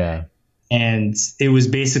 Yeah. And it was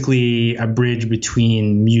basically a bridge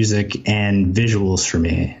between music and visuals for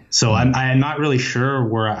me. So I'm not really sure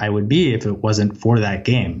where I would be if it wasn't for that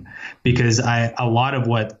game, because a lot of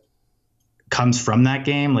what comes from that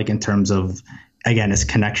game, like in terms of, again, its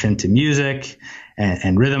connection to music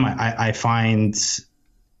and rhythm, I find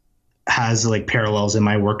has like parallels in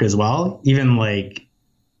my work as well, even like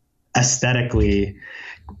aesthetically,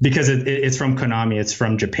 because it's from Konami, it's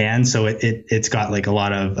from Japan, so it's got like a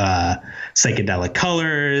lot of psychedelic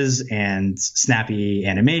colors and snappy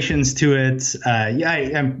animations to it.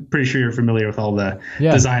 I'm pretty sure you're familiar with all the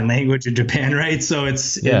design language in Japan, right? So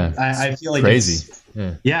I feel like crazy.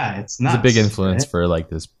 It's nuts. It's a big influence for like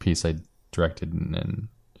this piece I directed and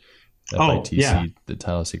FITC, the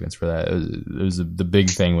title sequence for that. It was the big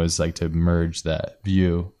thing was like to merge that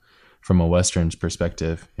view from a Western's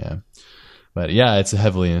perspective. Yeah. But yeah, it's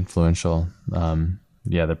heavily influential. How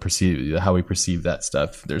we perceive that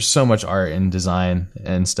stuff. There's so much art and design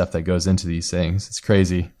and stuff that goes into these things. It's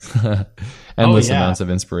crazy. Endless amounts of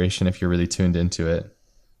inspiration if you're really tuned into it.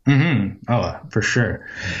 Mm-hmm. Oh, for sure.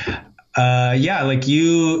 Yeah, like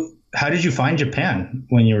how did you find Japan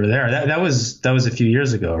when you were there? That was a few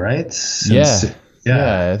years ago, right? Yeah, Since,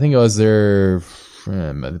 yeah. yeah. I think I was there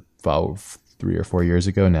about 3 or 4 years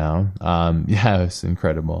ago now. Yeah, it's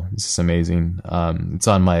incredible. It's just amazing. It's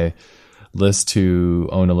on my list to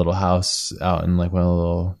own a little house out in like one of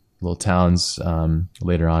the little towns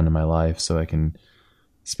later on in my life, so I can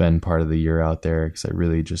spend part of the year out there because I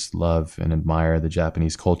really just love and admire the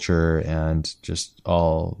Japanese culture and just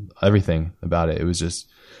everything about it. It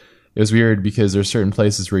was weird because there's certain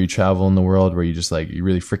places where you travel in the world where you just like, you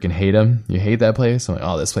really freaking hate them. You hate that place. I'm like,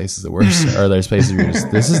 oh, this place is the worst. Or there's places where you're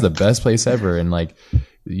just, this is the best place ever. And like,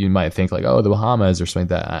 you might think like, oh, the Bahamas or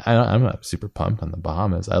something like that. I'm not super pumped on the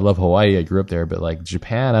Bahamas. I love Hawaii. I grew up there, but like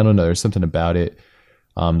Japan, I don't know. There's something about it.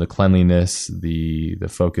 The cleanliness, the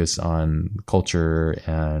focus on culture,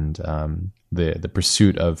 and the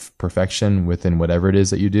pursuit of perfection within whatever it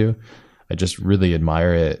is that you do. I just really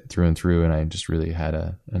admire it through and through, and I just really had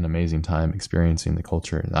an amazing time experiencing the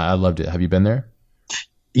culture. I loved it. Have you been there?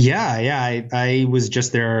 Yeah. I was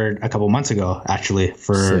just there a couple months ago, actually,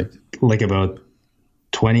 for Sick. like about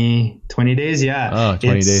 20 days. Yeah. Oh,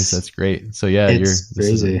 20 days. That's great. So yeah, It's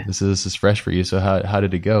crazy. this is fresh for you. So how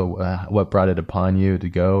did it go? What brought it upon you to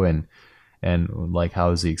go, and like,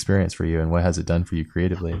 how was the experience for you, and what has it done for you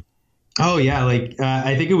creatively? Oh yeah, like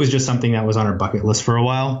I think it was just something that was on our bucket list for a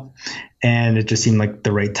while, and it just seemed like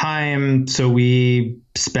the right time. So we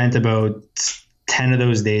spent about 10 of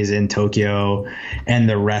those days in Tokyo, and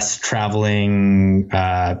the rest traveling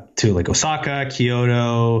to like Osaka,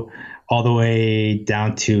 Kyoto, all the way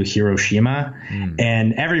down to Hiroshima.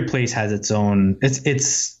 And every place has its own.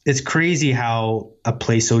 It's crazy how a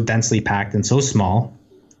place so densely packed and so small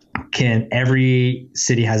every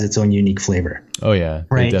city has its own unique flavor. Oh yeah,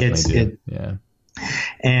 right. they definitely do. Yeah.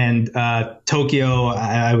 And Tokyo,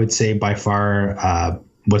 I would say by far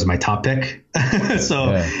was my top pick.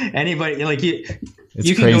 So anybody like you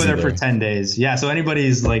can go there for 10 days. Yeah. So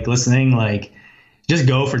anybody's like listening, like just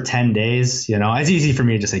go for 10 days. You know, it's easy for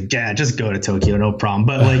me to just say, yeah, just go to Tokyo, no problem.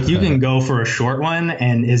 But like you can go for a short one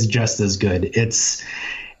and it's just as good. It's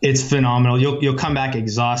phenomenal. You'll come back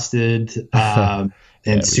exhausted.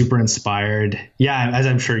 And super inspired. Yeah, as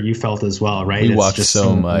I'm sure you felt as well, right? We walked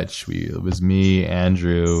so much. It was me,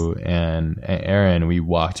 Andrew, and Aaron. We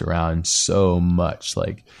walked around so much.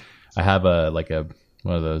 Like, I have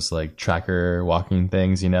one of those like tracker walking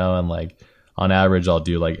things, and like on average, I'll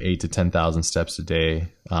do like 8,000 to 10,000 steps a day.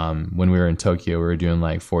 When we were in Tokyo, we were doing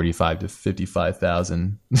like 45 to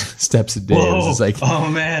 55,000 steps a day. Whoa. It was just like, oh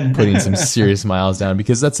man, putting some serious miles down,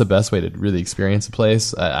 because that's the best way to really experience a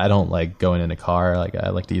place. I don't like going in a car. Like, I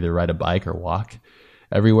like to either ride a bike or walk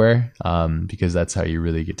everywhere, because that's how you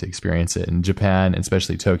really get to experience it. And Japan,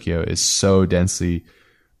 especially Tokyo, is so densely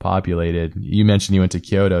populated. You mentioned you went to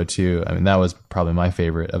Kyoto too. I mean, that was probably my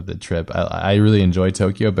favorite of the trip. I really enjoyed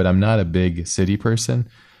Tokyo, but I'm not a big city person.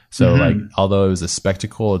 So like, although it was a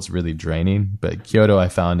spectacle, it's really draining. But Kyoto I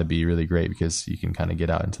found to be really great because you can kind of get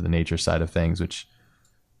out into the nature side of things, which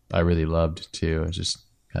I really loved too. It's just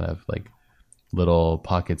kind of like little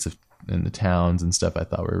pockets in the towns and stuff I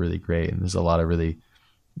thought were really great. And there's a lot of really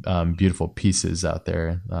beautiful pieces out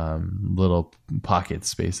there, little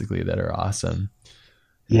pockets basically that are awesome.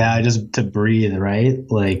 Yeah, just to breathe, right?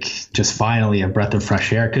 Like, just finally a breath of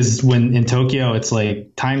fresh air. Because when in Tokyo, it's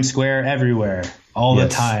like Times Square everywhere, all the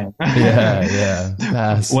time. Yeah.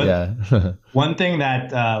 Fast, One thing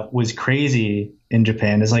that was crazy in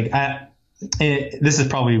Japan is like, this is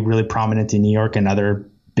probably really prominent in New York and other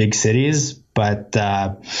big cities, but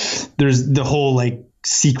there's the whole like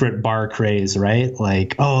secret bar craze, right?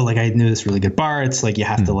 Like, oh, like I knew this really good bar. It's like you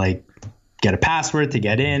have to like get a password to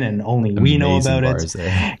get in, and only we know about it.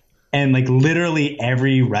 There. And like literally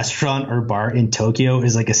every restaurant or bar in Tokyo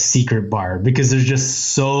is like a secret bar, because there's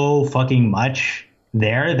just so fucking much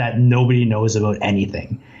there that nobody knows about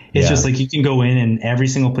anything. It's just like you can go in and every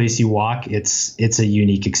single place you walk, it's a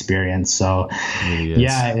unique experience. So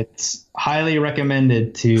yeah, it's highly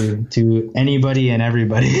recommended to anybody and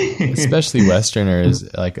everybody. Especially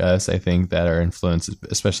Westerners like us, I think, that are influenced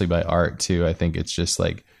especially by art too. I think it's just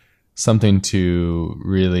like something to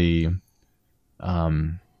really,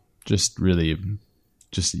 just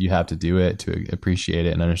you have to do it to appreciate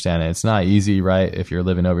it and understand it. It's not easy, right? If you're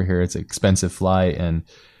living over here, it's an expensive flight. And,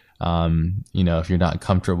 if you're not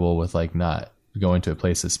comfortable with like not going to a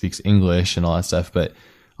place that speaks English and all that stuff, but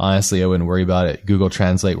honestly, I wouldn't worry about it. Google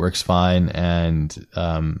Translate works fine. And,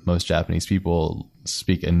 most Japanese people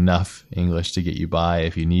speak enough English to get you by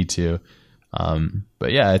if you need to.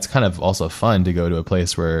 But yeah, it's kind of also fun to go to a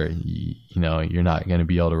place where, you're not going to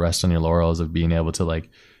be able to rest on your laurels of being able to like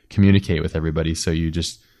communicate with everybody. So you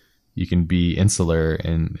just you can be insular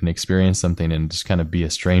and experience something and just kind of be a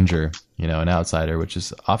stranger, you know, an outsider, which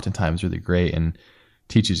is oftentimes really great and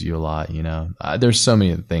teaches you a lot, you know. There's so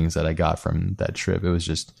many things that I got from that trip. It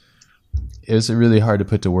was really hard to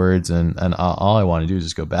put to words, and all I want to do is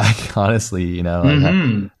just go back, honestly, you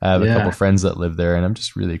know. I have a couple friends that live there, and I'm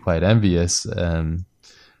just really quite envious.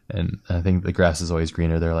 And I think the grass is always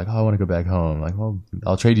greener. They're like, oh, I want to go back home. I'm like, well,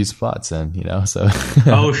 I'll trade you spots then, you know? So.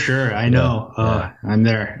 Oh, sure. I know. Yeah. I'm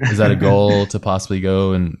there. Is that a goal to possibly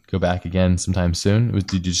go back again sometime soon?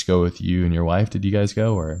 Did you just go with you and your wife? Did you guys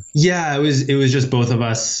go, or? Yeah, it was just both of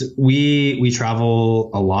us. We travel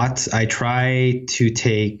a lot. I try to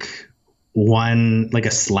take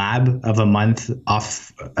a slab of a month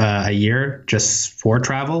off a year just for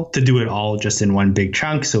travel, to do it all just in one big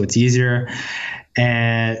chunk. So it's easier.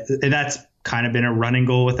 And that's kind of been a running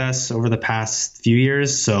goal with us over the past few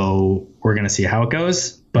years. So we're going to see how it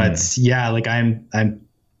goes. But yeah, like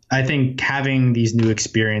I think having these new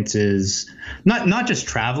experiences, not just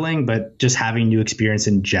traveling, but just having new experience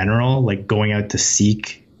in general, like going out to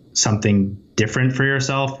seek something different for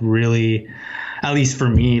yourself, really, at least for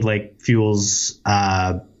me, like fuels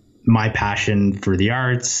my passion for the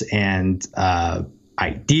arts and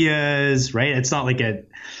ideas, right? It's not like a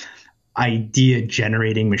idea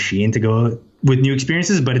generating machine to go with new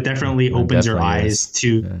experiences, but it definitely opens your eyes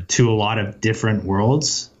to a lot of different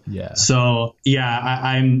worlds. Yeah. So yeah,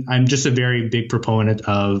 I'm just a very big proponent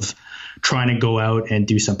of trying to go out and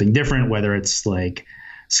do something different, whether it's like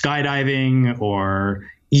skydiving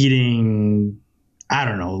or eating, I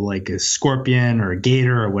don't know, like a scorpion or a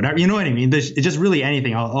gator or whatever. You know what I mean? It's just really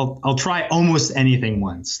anything. I'll try almost anything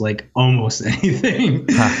once, like almost anything.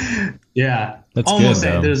 Yeah. That's almost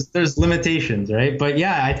good, there's limitations, right? But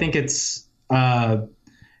yeah, I think it's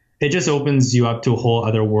it just opens you up to a whole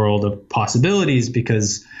other world of possibilities,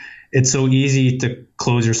 because it's so easy to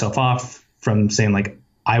close yourself off from saying like,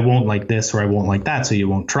 I won't like this or I won't like that, so you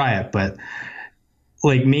won't try it. But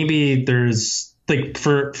like maybe there's like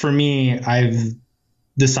for me, I've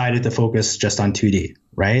decided to focus just on 2D,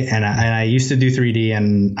 right? And I used to do 3D,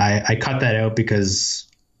 and I cut that out because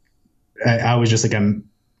I was just like a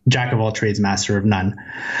jack of all trades, master of none.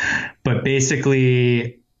 But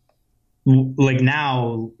basically, like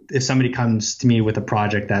now, if somebody comes to me with a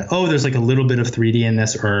project that, oh, there's like a little bit of 3D in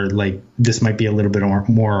this, or like this might be a little bit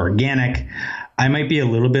more organic, I might be a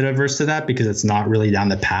little bit averse to that because it's not really down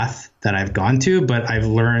the path that I've gone to. But I've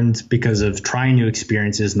learned, because of trying new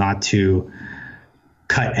experiences, not to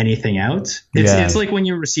cut anything out. It's like when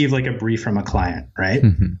you receive like a brief from a client, right?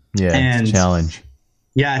 Yeah, and it's a challenge.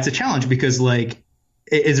 Yeah, it's a challenge, because like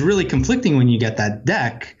it's really conflicting when you get that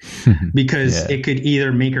deck, because it could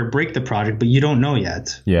either make or break the project, but you don't know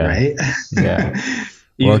yet, right? Yeah.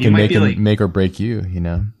 Or it can make or break you, you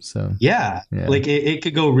know? So yeah. Like it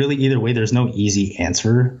could go really either way. There's no easy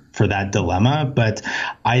answer for that dilemma, but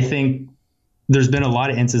I think there's been a lot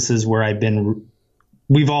of instances where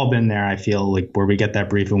we've all been there, I feel like, where we get that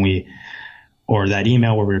brief or that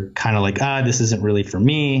email where we're kind of like, this isn't really for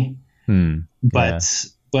me. But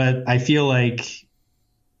I feel like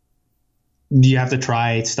you have to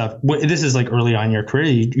try stuff. This is like early on in your career.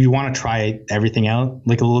 You want to try everything out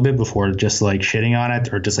like a little bit before just like shitting on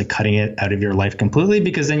it or just like cutting it out of your life completely,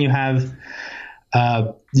 because then you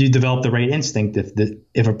develop the right instinct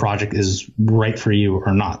if a project is right for you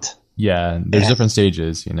or not. Yeah, there's different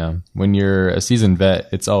stages, you know. When you're a seasoned vet,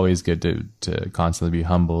 it's always good to constantly be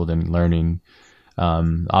humbled and learning.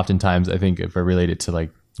 Oftentimes, I think if I relate it to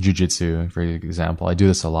like jiu-jitsu, for example, I do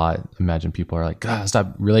this a lot. Imagine people are like, God,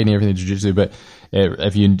 stop relating everything to jiu-jitsu. But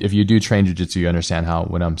if you do train jiu-jitsu, you understand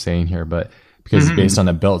what I'm saying here. But because it's based on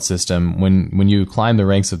a belt system, when you climb the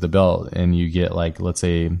ranks of the belt and you get like, let's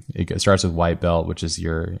say it starts with white belt, which is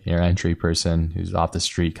your entry person who's off the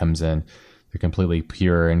street comes in. They're completely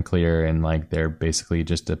pure and clear, and like they're basically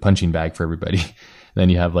just a punching bag for everybody. Then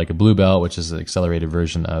you have like a blue belt, which is an accelerated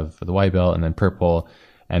version of the white belt, and then purple,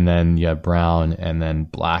 and then you have brown, and then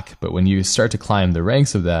black. But when you start to climb the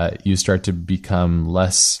ranks of that, you start to become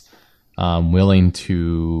less willing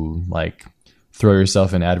to like throw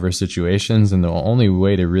yourself in adverse situations. And the only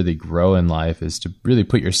way to really grow in life is to really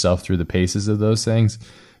put yourself through the paces of those things,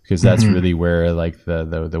 because that's really where like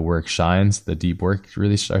the work shines, the deep work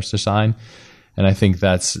really starts to shine. And I think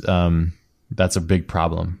that's a big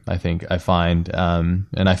problem. I find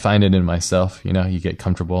and I find it in myself, you know. You get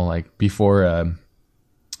comfortable. Like before,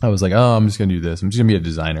 I was like, oh, I'm just going to do this. I'm just going to be a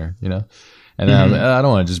designer, you know? And then I was like, I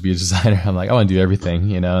don't want to just be a designer. I'm like, I want to do everything,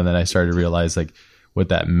 you know? And then I started to realize like what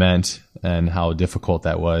that meant and how difficult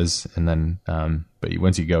that was. And then but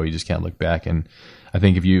once you go, you just can't look back. And I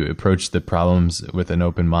think if you approach the problems with an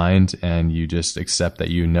open mind and you just accept that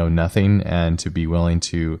you know nothing, and to be willing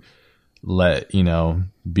to let, be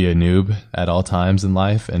a noob at all times in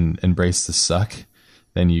life and embrace the suck,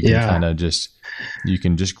 then you can kind of you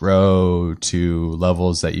can just grow to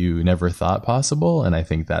levels that you never thought possible. And I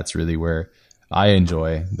think that's really where I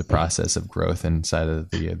enjoy the process of growth inside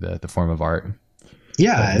of the form of art.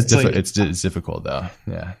 Yeah. It's difficult though.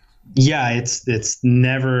 Yeah. Yeah. It's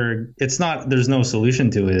not, there's no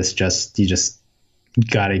solution to it. It's just, you just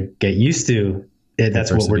got to get used to it.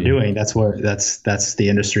 That's what we're doing. That's the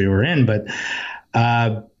industry we're in. But,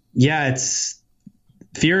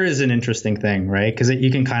 fear is an interesting thing, right? Because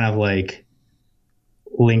you can kind of like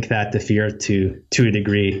link that to fear to a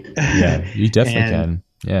degree. Yeah, you definitely can.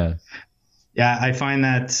 Yeah. Yeah, I find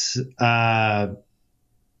that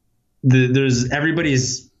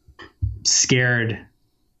everybody's scared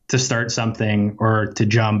to start something or to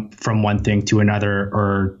jump from one thing to another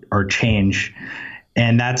or change,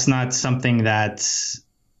 and that's not something that's.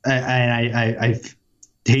 I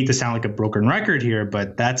hate to sound like a broken record here,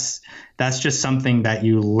 but that's just something that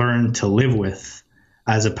you learn to live with,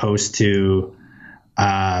 as opposed to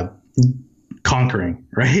conquering,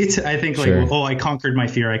 right? I think like, I conquered my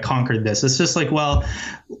fear. I conquered this. It's just like, well,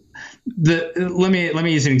 let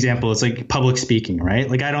me use an example. It's like public speaking, right?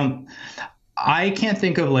 Like I can't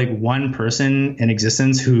think of like one person in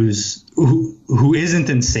existence who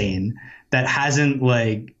isn't insane, that hasn't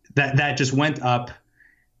like that just went up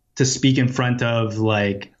to speak in front of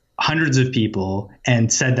like hundreds of people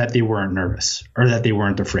and said that they weren't nervous or that they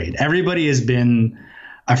weren't afraid. Everybody has been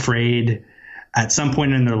afraid at some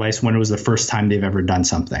point in their lives when it was the first time they've ever done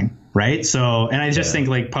something. Right. So, and I just think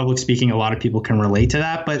like public speaking, a lot of people can relate to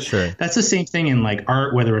that, but that's the same thing in like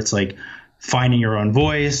art, whether it's like finding your own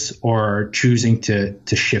voice or choosing to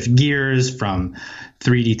shift gears from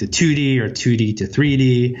 3D to 2D or 2D to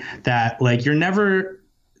 3D, that like you're never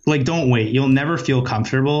like, don't wait. You'll never feel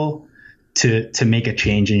comfortable to make a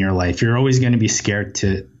change in your life. You're always going to be scared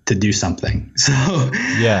to do something. So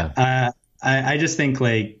I just think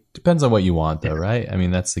like, depends on what you want though, right? I mean,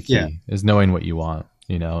 that's the key is knowing what you want,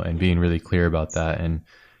 and being really clear about that and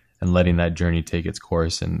letting that journey take its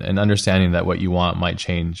course and understanding that what you want might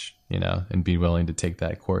change, and be willing to take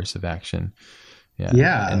that course of action.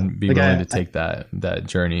 Yeah. And be willing to take that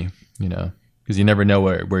journey, because you never know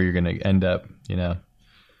where you're going to end up,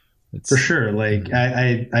 For sure. Like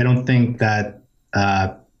I don't think that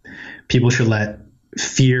people should let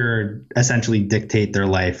fear essentially dictate their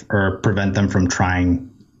life or prevent them from trying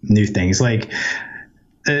new things. Like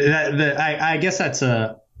I guess that's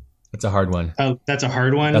a hard one. Oh, that's a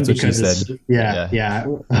hard one. That's what she said. Yeah.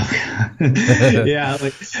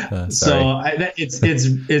 Like, so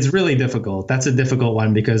it's really difficult. That's a difficult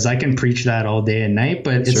one because I can preach that all day and night,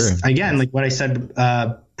 but it's again, like what I said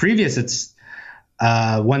previous, it's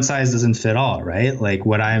one size doesn't fit all, right? Like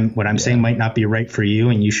what I'm saying might not be right for you,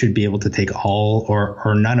 and you should be able to take all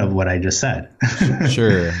or none of what I just said.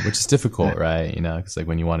 Sure. Which is difficult, right? Because like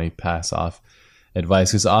when you want to pass off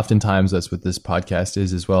advice, because oftentimes that's what this podcast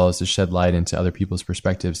is, as well as to shed light into other people's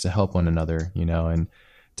perspectives to help one another, and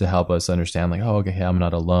to help us understand like, oh, okay, I'm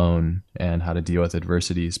not alone, and how to deal with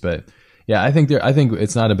adversities. But yeah, I think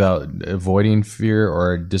it's not about avoiding fear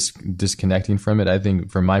or disconnecting from it. I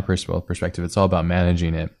think from my personal perspective, it's all about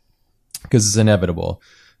managing it, because it's inevitable.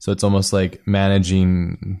 So it's almost like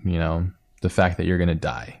managing, the fact that you're going to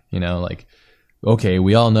die, like, okay,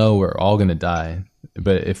 we all know we're all going to die.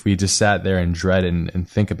 But if we just sat there and dread and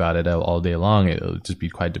think about it all day long, it'll just be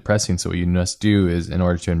quite depressing. So what you must do is, in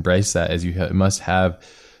order to embrace that, is you must have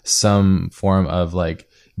some form of like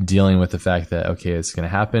dealing with the fact that, okay, it's going to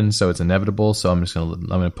happen, so it's inevitable. So I'm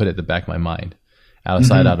going to put it at the back of my mind, out of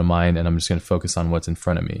sight, out of mind, and I'm just going to focus on what's in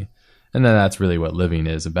front of me. And then that's really what living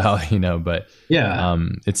is about, but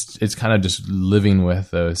it's kind of just living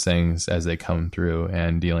with those things as they come through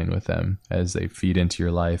and dealing with them as they feed into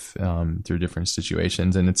your life through different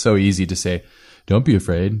situations. And it's so easy to say, don't be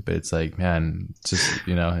afraid, but it's like, man, it's just,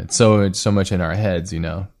 it's so much in our heads,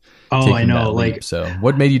 Oh, I know. Like, so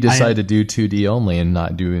what made you decide to do 2D only and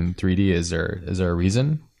not doing 3D? Is there a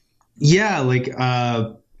reason? Yeah. Like,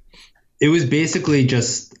 it was basically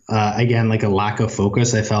just, again, like a lack of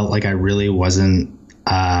focus. I felt like I really wasn't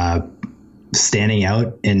standing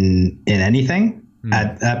out in anything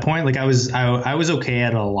at that point. Like I was okay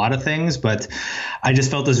at a lot of things, but I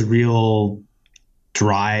just felt this real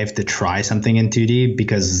drive to try something in 2D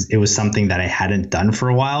because it was something that I hadn't done for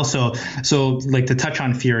a while. So like to touch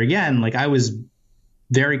on fear again, like I was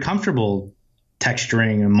very comfortable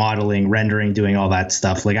texturing and modeling, rendering, doing all that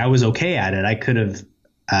stuff. Like I was okay at it. I could have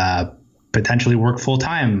potentially work full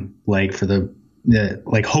time, like for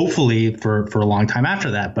like hopefully for a long time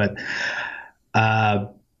after that. But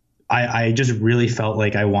I just really felt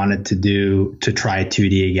like I wanted to try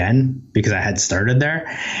 2D again because I had started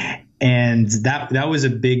there. And that was a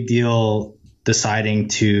big deal, deciding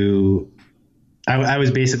to, I was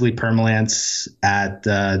basically permalance at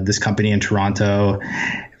this company in Toronto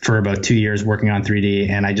for about 2 years working on 3D.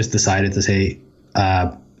 And I just decided to say,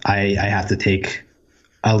 I have to take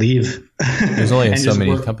a leave. There's only so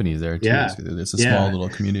many companies there too. Yeah. So it's a small little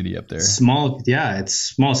community up there. Small. Yeah, it's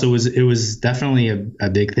small. So it was definitely a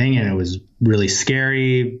big thing, and it was really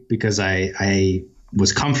scary because I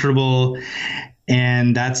was comfortable.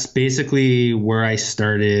 And that's basically where I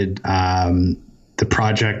started the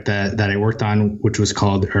project that I worked on, which was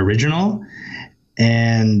called Original.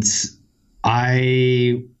 And so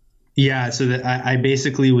that I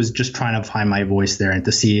basically was just trying to find my voice there and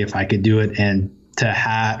to see if I could do it and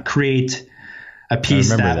to create a piece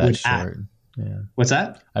that would short. Yeah. What's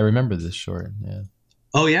that? I remember this short. Yeah.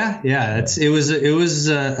 Oh yeah. It was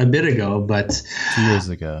a bit ago, but 2 years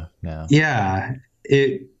ago now. Yeah.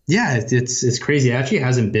 It's crazy. It actually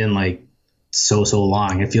hasn't been like so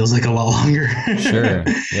long. It feels like a lot longer. Sure.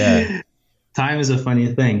 Yeah. Time is a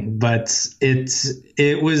funny thing, but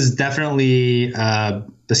it was definitely a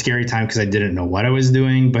scary time because I didn't know what I was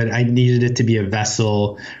doing, but I needed it to be a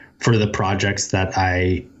vessel for the projects that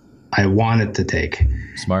I wanted to take.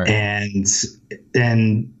 Smart. And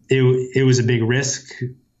it was a big risk,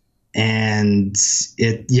 and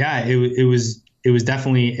it was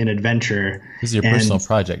definitely an adventure. This is your personal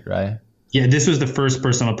project, right? Yeah, this was the first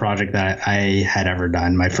personal project that I had ever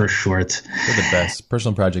done. My first short. They're the best.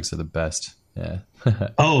 Personal projects are the best. Yeah.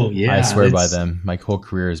 Oh yeah. I swear by them. My whole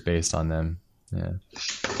career is based on them. Yeah.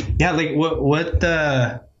 Yeah. Like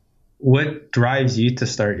what drives you to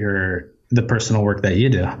start the personal work that you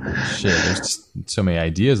do? Shit, there's just so many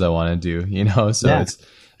ideas I want to do, so yeah.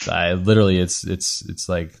 It's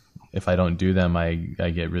like, if I don't do them, I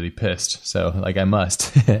get really pissed. So like I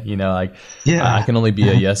must, I can only be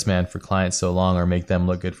a yes man for clients so long, or make them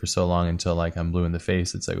look good for so long until like I'm blue in the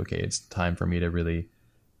face. It's like, okay, it's time for me to really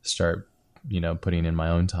start, putting in my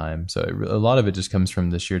own time. So a lot of it just comes from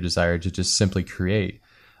the sheer desire to just simply create.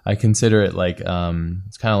 I consider it like, it's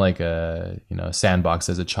kind of like a sandbox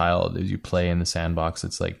as a child. As you play in the sandbox,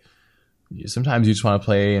 it's like, sometimes you just want to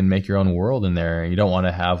play and make your own world in there. You don't want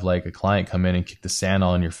to have like a client come in and kick the sand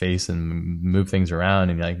all in your face and move things around.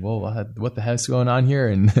 And you're like, well, what the heck's going on here?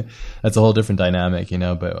 And that's a whole different dynamic,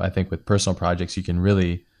 but I think with personal projects, you can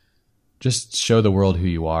really just show the world who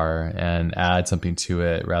you are and add something to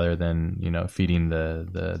it rather than, feeding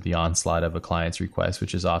the onslaught of a client's request,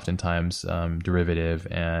 which is oftentimes derivative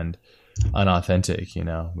and unauthentic,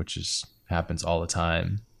 which happens all the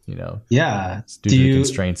time. Yeah. It's due to the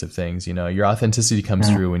constraints of things, your authenticity comes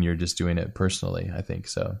through when you're just doing it personally, I think.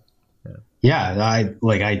 So, yeah,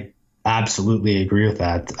 I absolutely agree with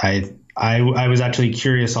that. I was actually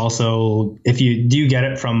curious also, do you get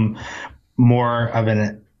it from more of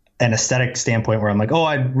an aesthetic standpoint where I'm like, oh,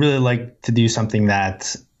 I'd really like to do something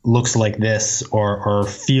that looks like this or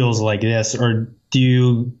feels like this, or do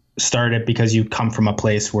you start it because you come from a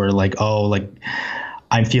place where like, oh, like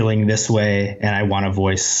I'm feeling this way and I want to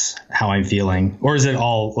voice how I'm feeling? Or is it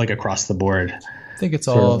all like across the board? I think it's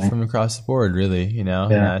all from across the board, really, Yeah.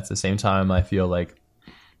 And at the same time, I feel like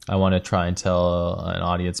I want to try and tell an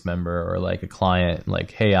audience member or like a client,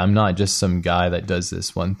 like, hey, I'm not just some guy that does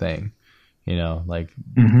this one thing, I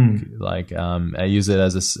use it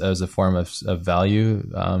as a form of value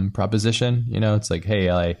proposition. It's like,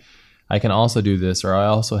 hey, I can also do this, or I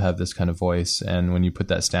also have this kind of voice. And when you put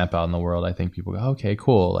that stamp out in the world, I think people go, okay,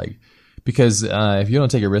 cool. Like, because if you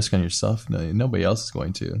don't take a risk on yourself, nobody else is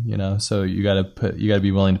going to, so you got to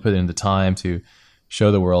be willing to put in the time to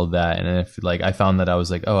show the world that. And if like, I found that I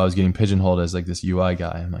was like, oh, I was getting pigeonholed as like this UI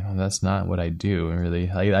guy. I'm like, oh, that's not what I do. And really,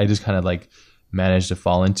 I just kind of like managed to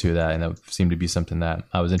fall into that. And that seemed to be something that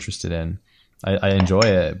I was interested in. I enjoy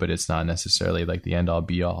it, but it's not necessarily like the end all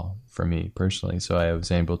be all for me personally. So I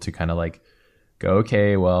was able to kind of like go,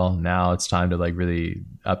 okay, well, now it's time to like really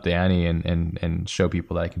up the ante and show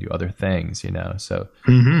people that I can do other things, so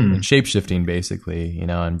and shape shifting basically,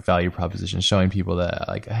 and value proposition, showing people that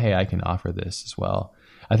like, hey, I can offer this as well.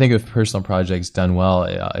 I think if personal projects done well,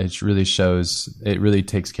 it really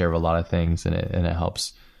takes care of a lot of things, and it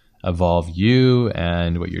helps evolve you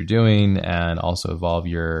and what you're doing, and also evolve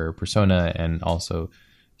your persona, and also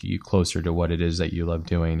get you closer to what it is that you love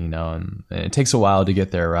doing, and it takes a while to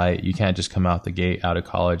get there, right? You can't just come out the gate out of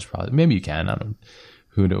college. Probably, maybe you can. I don't know.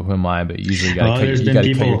 Who am I? But usually you got to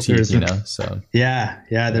cut your teeth, so. Yeah.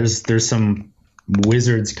 There's some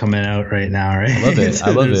wizards coming out right now, right? I love it. So I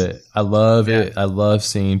love it. I love yeah. it. I love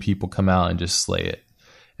seeing people come out and just slay it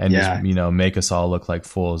and Yeah. just, make us all look like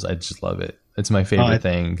fools. I just love it. It's my Oh, favorite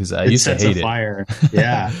thing because I it used to sets hate a it. fire.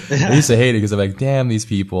 Yeah. I used to hate it because I'm like, damn these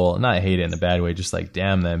people. Not hate it in a bad way, just like,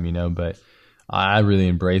 damn them, but I really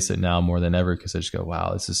embrace it now more than ever because I just go,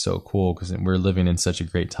 wow, this is so cool because we're living in such a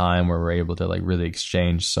great time where we're able to like really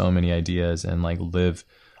exchange so many ideas and like live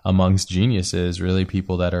amongst geniuses, really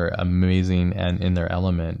people that are amazing and in their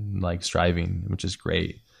element, like striving, which is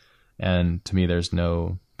great. And to me, there's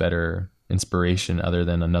no better inspiration other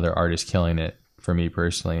than another artist killing it for me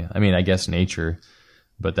personally. I mean, I guess nature,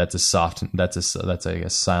 but that's I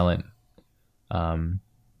guess silent,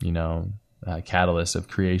 catalyst of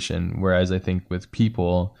creation. Whereas I think with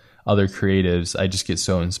people, other creatives, I just get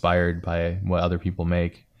so inspired by what other people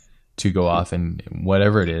make to go off and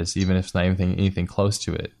whatever it is, even if it's not anything close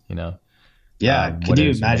to it, Yeah. Could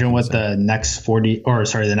you imagine what the next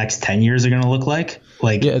the next 10 years are going to look like?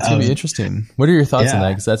 Like, yeah, it's going to be interesting. What are your thoughts on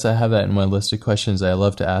that? Because I have that in my list of questions I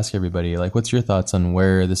love to ask everybody. Like, what's your thoughts on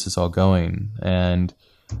where this is all going? And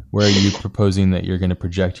where are you proposing that you're going to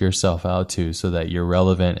project yourself out to so that you're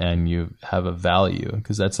relevant and you have a value?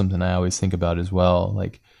 Because that's something I always think about as well.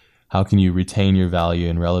 Like, how can you retain your value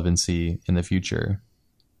and relevancy in the future?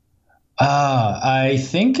 I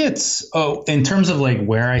think in terms of like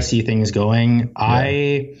where I see things going,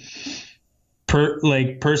 yeah.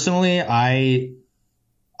 Personally, I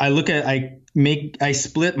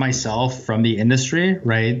split myself from the industry,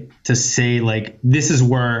 right? To say like, this is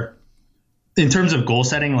where, in terms of goal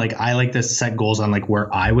setting, like I like to set goals on like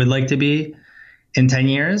where I would like to be in 10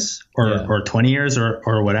 years or 20 years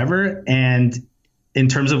or whatever. And in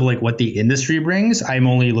terms of like what the industry brings, I'm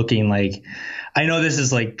only looking like, I know this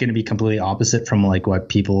is like going to be completely opposite from like what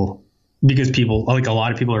because people, like a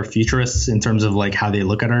lot of people are futurists in terms of like how they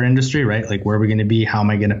look at our industry, right? Like where are we going to be? How am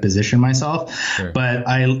I going to position myself? Sure. But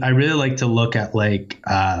I really like to look at like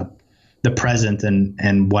the present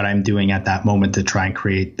and what I'm doing at that moment to try and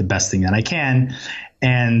create the best thing that I can.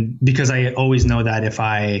 And because I always know that if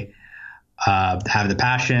I have the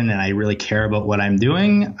passion and I really care about what I'm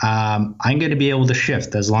doing, I'm going to be able to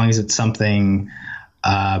shift as long as it's something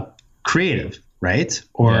creative, right?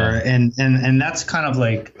 And that's kind of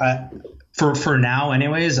like for now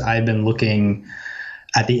anyways, I've been looking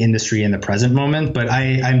at the industry in the present moment, but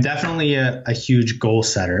I'm definitely a huge goal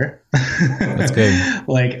setter. That's good.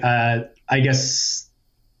 Like I guess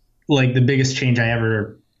like the biggest change I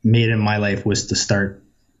ever made in my life was to start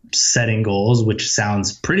setting goals, which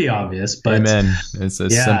sounds pretty obvious, but amen. It's a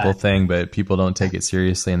simple thing, but people don't take it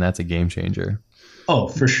seriously, and that's a game changer. Oh,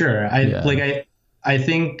 for sure. I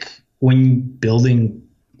think when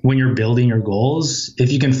you're building your goals,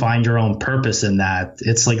 if you can find your own purpose in that,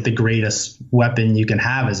 it's like the greatest weapon you can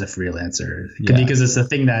have as a freelancer, because it's the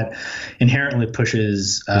thing that inherently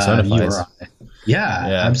pushes you.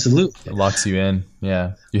 Yeah, absolutely. It locks you in.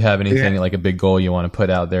 Yeah. Do you have anything like a big goal you want to put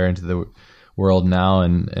out there into the world now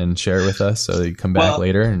and share it with us so that you come back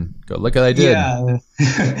later and go, look what I did? Yeah.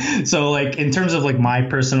 So like in terms of like my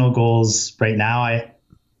personal goals right now,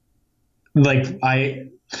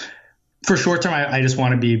 for short term, I just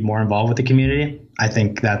want to be more involved with the community. I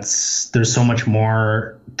think there's so much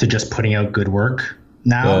more to just putting out good work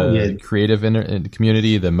now. The creative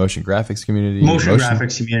community, the motion graphics community,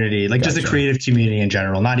 graphics community, like just the creative community in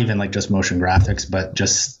general, not even like just motion graphics, but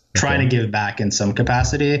just trying to give back in some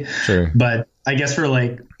capacity. Sure. But I guess for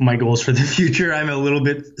like my goals for the future, I'm a little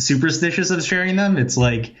bit superstitious of sharing them. It's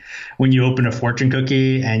like when you open a fortune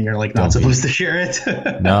cookie and you're like not supposed to share it.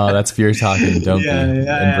 No, that's fear talking. Don't be.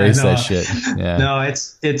 Embrace that shit. Yeah. No,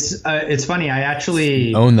 it's funny. I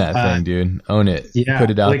actually own that thing, dude. Own it. Yeah, put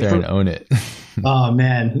it out there and own it. Oh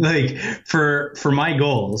man, like for my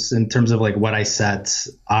goals in terms of like what I set,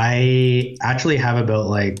 I actually have about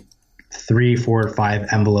like 3, 4, 5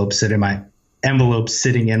 envelopes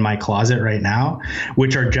sitting in my closet right now,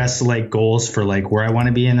 which are just like goals for like where I want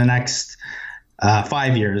to be in the next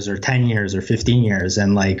 5 years or 10 years or 15 years.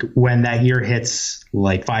 And like when that year hits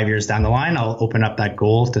like 5 years down the line, I'll open up that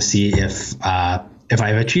goal to see if I've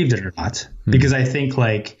achieved it or not. Because I think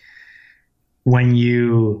like when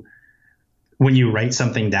you write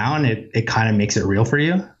something down, it kind of makes it real for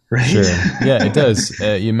you. Right. Sure. Yeah, it does.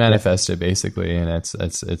 You manifest it basically, and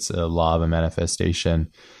it's a law of a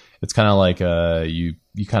manifestation. It's kind of like you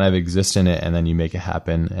kind of exist in it, and then you make it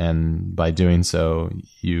happen, and by doing so,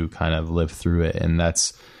 you kind of live through it. And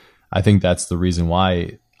I think that's the reason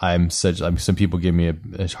why some people give me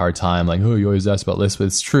a hard time, like, oh, you always ask about lists, but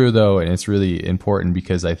it's true though, and it's really important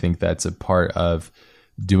because I think that's a part of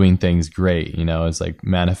doing things great. It's like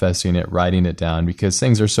manifesting it, writing it down, because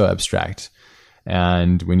things are so abstract.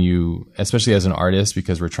 And when you, especially as an artist,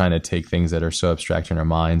 because we're trying to take things that are so abstract in our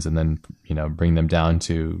minds and then, bring them down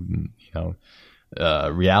to,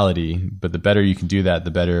 reality. But the better you can do that,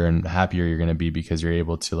 the better and happier you're going to be, because you're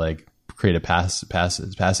able to like create a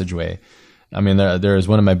passageway. I mean, there is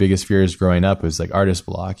one of my biggest fears growing up was like artist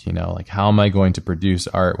block, like how am I going to produce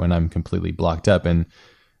art when I'm completely blocked up? And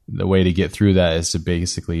the way to get through that is to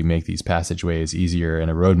basically make these passageways easier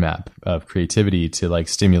and a roadmap of creativity to like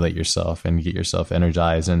stimulate yourself and get yourself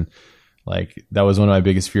energized. And like, that was one of my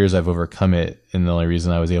biggest fears. I've overcome it. And the only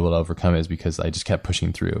reason I was able to overcome it is because I just kept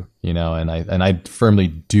pushing through, and I firmly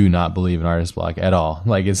do not believe in artist block at all.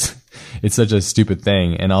 Like it's such a stupid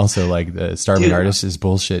thing. And also like the starving artist is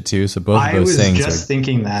bullshit too. So both of those things. I was just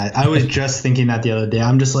thinking that the other day.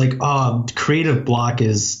 I'm just like, creative block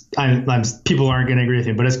is, people aren't going to agree with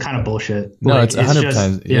me, but it's kind of bullshit. No, like, it's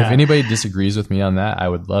 100%. Yeah. If anybody disagrees with me on that, I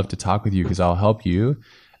would love to talk with you, because I'll help you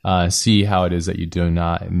see how it is that you do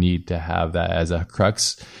not need to have that as a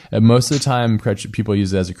crux. And most of the time, people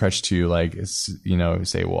use it as a crutch to like,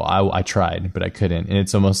 say, well, I tried, but I couldn't. And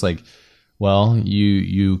it's almost like, well,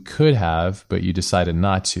 you could have, but you decided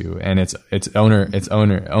not to. And it's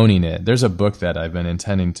owning it. There's a book that I've been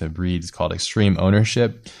intending to read. It's called Extreme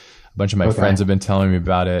Ownership. A bunch of my friends have been telling me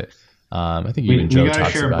about it. I think even Joe talks about it. We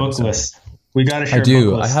gotta share a book list. We got to share. I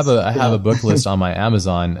do. I have a book list on my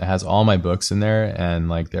Amazon. It has all my books in there, and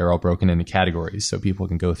like they're all broken into categories, so people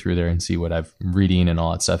can go through there and see what I've reading and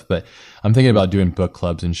all that stuff. But I'm thinking about doing book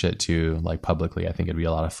clubs and shit too, like publicly. I think it'd be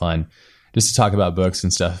a lot of fun just to talk about books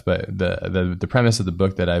and stuff. But the premise of the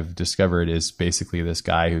book that I've discovered is basically this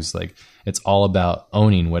guy who's like, it's all about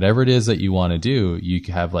owning whatever it is that you want to do. You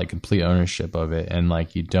can have like complete ownership of it, and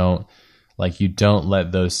like you don't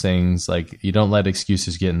let those things, like you don't let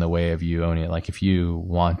excuses get in the way of you owning it. Like if you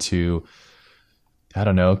want to, I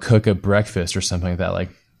don't know, cook a breakfast or something like that, like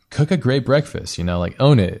cook a great breakfast, like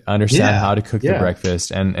own it, understand how to cook the breakfast.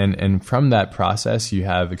 And from that process, you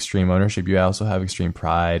have extreme ownership. You also have extreme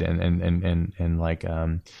pride and like,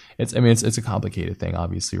 it's a complicated thing,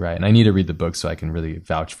 obviously. Right. And I need to read the book so I can really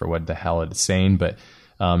vouch for what the hell it's saying. But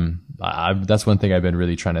that's one thing I've been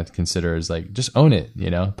really trying to consider is like, just own it,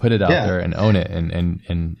 put it out there and own it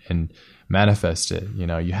and manifest it.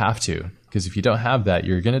 You have to, because if you don't have that,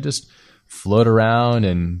 you're going to just float around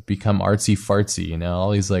and become artsy fartsy,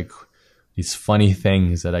 all these like these funny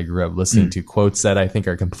things that I grew up listening to, quotes that I think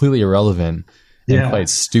are completely irrelevant and quite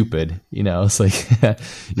stupid. It's like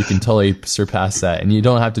you can totally surpass that, and you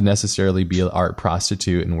don't have to necessarily be an art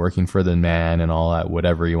prostitute and working for the man and all that,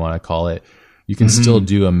 whatever you want to call it. You can still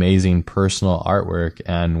do amazing personal artwork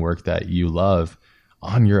and work that you love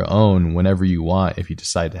on your own whenever you want, if you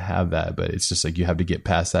decide to have that. But it's just like you have to get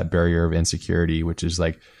past that barrier of insecurity, which is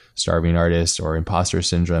like starving artist or imposter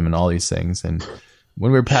syndrome and all these things. And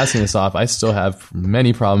when we're passing this off, I still have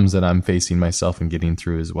many problems that I'm facing myself and getting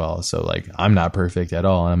through as well. So like, I'm not perfect at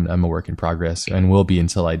all. I'm a work in progress and will be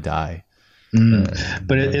until I die.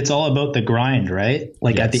 But it's all about the grind, right?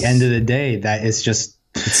 Like at the end of the day, that is just,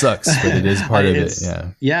 it sucks, but it is part of it.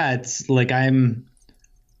 Yeah. It's like, I'm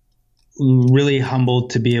really humbled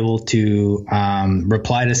to be able to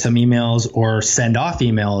reply to some emails or send off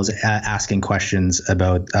emails asking questions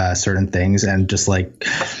about certain things. And just like,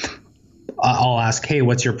 I'll ask, hey,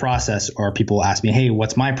 what's your process? Or people ask me, hey,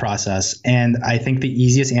 what's my process? And I think the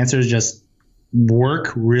easiest answer is just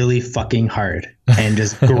work really fucking hard and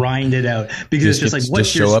just grind it out, because it's just like,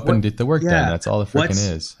 just show up and get the work done. That's all the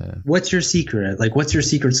freaking is. What's your secret? Like, what's your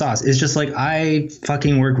secret sauce? It's just like, I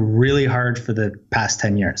fucking work really hard for the past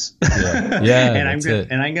 10 years. And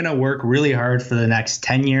I'm going to work really hard for the next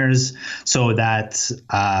 10 years so that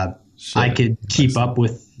I could keep up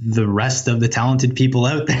with the rest of the talented people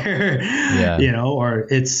out there. Or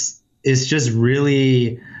it's just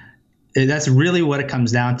really, that's really what it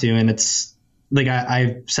comes down to. And it's like,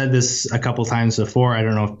 I've said this a couple times before. I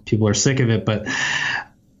don't know if people are sick of it, but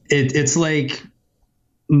it's like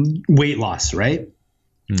weight loss, right?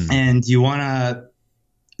 And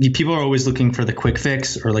people are always looking for the quick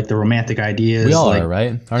fix or like the romantic ideas. We all are,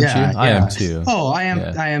 right? Aren't you? I am too. Oh, I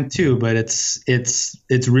am too. But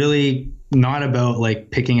it's really not about like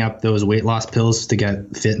picking up those weight loss pills to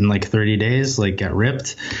get fit in like 30 days, like get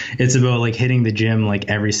ripped. It's about like hitting the gym like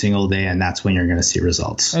every single day, and that's when you're going to see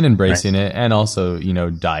results. And embracing it, and also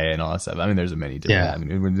diet and all that stuff. I mean, there's many different. I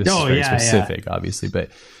mean, this is very specific, obviously,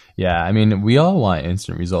 but. Yeah, I mean, we all want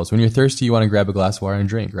instant results. When you're thirsty, you want to grab a glass of water and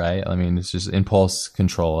drink, right? I mean, it's just impulse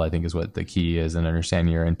control, I think, is what the key is, and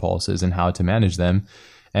understanding your impulses and how to manage them,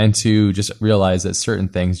 and to just realize that certain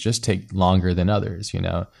things just take longer than others,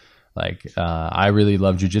 Like, I really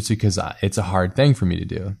love jujitsu because it's a hard thing for me to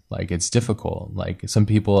do. Like, it's difficult. Like, some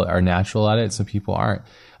people are natural at it, some people aren't.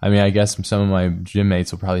 I mean, I guess some of my gym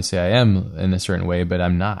mates will probably say I am in a certain way, but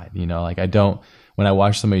I'm not, you know, like I don't, when I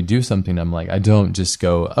watch somebody do something, I'm like, I don't just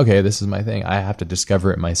go, okay, this is my thing. I have to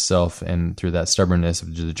discover it myself. And through that stubbornness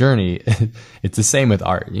of the journey, it's the same with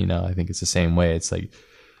art. You know, I think it's the same way. It's like,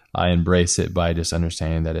 I embrace it by just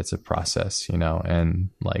understanding that it's a process, you know, and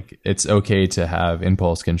like, it's okay to have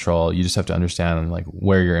impulse control. You just have to understand like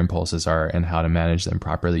where your impulses are and how to manage them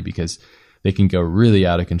properly, because they can go really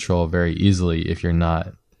out of control very easily if you're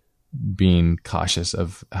not being cautious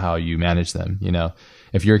of how you manage them. You know,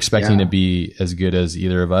 if you're expecting to be as good as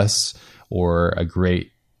either of us or a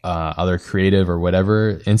great other creative or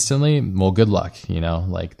whatever instantly, well, good luck. You know,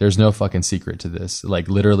 like there's no fucking secret to this. Like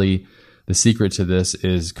literally, the secret to this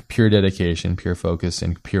is pure dedication, pure focus,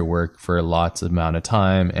 and pure work for lots of amount of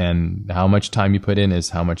time. And how much time you put in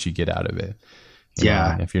is how much you get out of it. You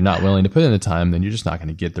know, if you're not willing to put in the time, then you're just not going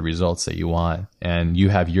to get the results that you want. And you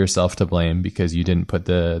have yourself to blame because you didn't put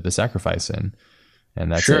the sacrifice in.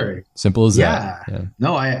 And that's it. Simple as that. Yeah.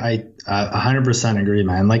 No, I 100% agree,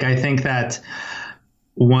 man. Like, I think that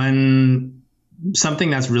something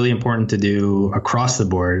that's really important to do across the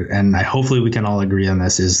board, and hopefully we can all agree on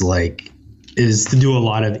this, is to do a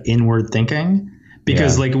lot of inward thinking,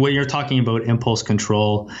 because like when you're talking about impulse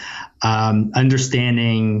control,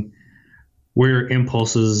 understanding where your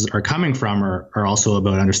impulses are coming from are also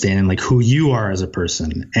about understanding like who you are as a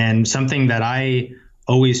person. And something that I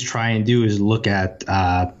always try and do is look at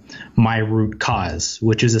my root cause,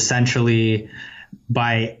 which is essentially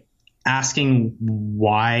by asking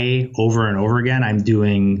why over and over again I'm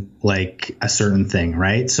doing like a certain thing,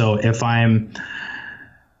 right? So if I'm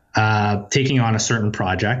taking on a certain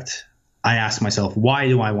project, I ask myself, why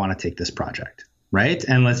do I want to take this project, right?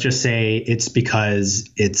 And let's just say it's because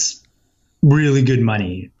it's really good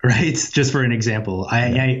money, right? Just for an example,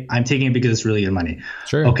 I'm taking it because it's really good money.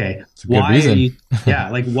 Sure. Okay. Why are you,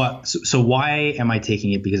 like what? So why am I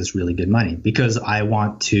taking it because it's really good money? Because I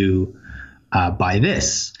want to buy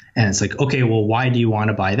this. And it's like, okay, well, why do you want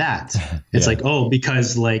to buy that? It's like, oh,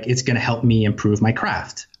 because like it's going to help me improve my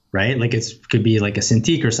craft, right? Like could be like a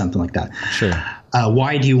Cintiq or something like that. Sure.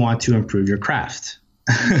 Why do you want to improve your craft?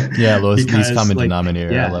 Least common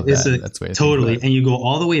denominator. I love that. That's way totally. And you go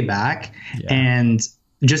all the way back, and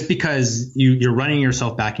just because you're running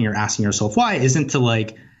yourself back and you're asking yourself why isn't to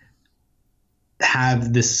like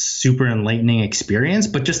have this super enlightening experience,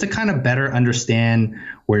 but just to kind of better understand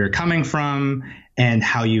where you're coming from and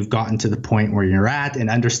how you've gotten to the point where you're at, and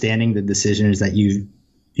understanding the decisions that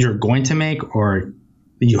you're going to make or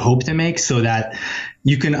you hope to make, so that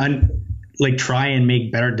you can try and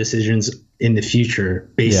make better decisions in the future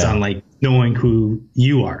based on like knowing who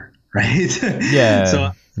you are, right?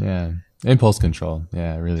 Impulse control.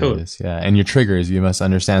 Yeah, it really is. Yeah. And your triggers, you must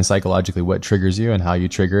understand psychologically what triggers you and how you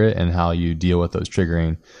trigger it and how you deal with those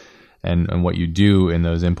triggering and what you do in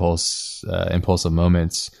those impulsive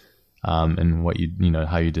moments. And what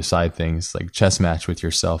how you decide things, like chess match with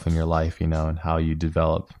yourself in your life, and how you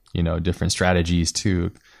develop, different strategies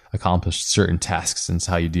to accomplish certain tasks, and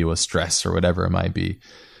how you deal with stress or whatever it might be.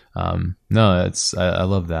 I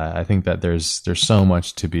love that. I think that there's so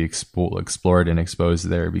much to be explored and exposed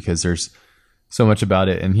there, because there's so much about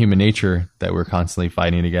it in human nature that we're constantly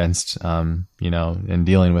fighting against, and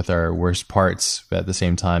dealing with our worst parts, but at the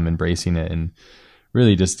same time embracing it and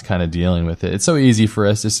really just kind of dealing with it. It's so easy for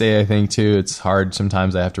us to say, I think too. It's hard.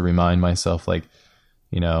 Sometimes I have to remind myself, like,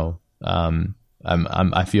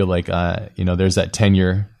 I feel like, there's that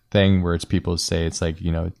tenure thing where it's people say it's like,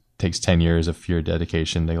 it takes 10 years of pure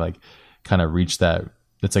dedication to like kind of reach that.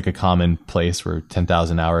 It's like a common place where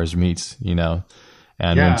 10,000 hours meets,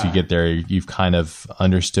 and once you get there, you've kind of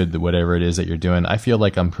understood whatever it is that you're doing. I feel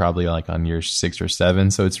like I'm probably like on year 6 or 7.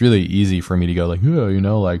 So it's really easy for me to go like,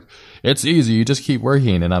 like it's easy. You just keep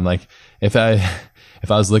working. And I'm like, if I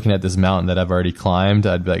was looking at this mountain that I've already climbed,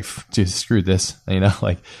 I'd be like, dude, screw this.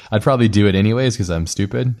 Like I'd probably do it anyways because I'm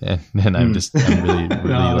stupid and I'm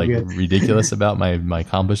really ridiculous about my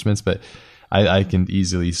accomplishments. But I can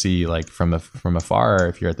easily see like from afar,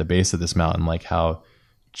 if you're at the base of this mountain, like how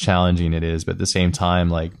challenging it is. But at the same time,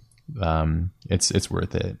 like it's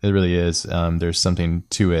worth it. It really is. There's something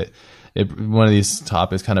to it. One of these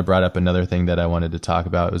topics kind of brought up another thing that I wanted to talk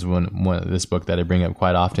about. It was one this book that I bring up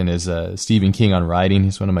quite often is Stephen King on writing.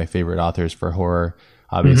 He's one of my favorite authors for horror.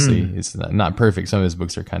 Obviously, it's not perfect. Some of his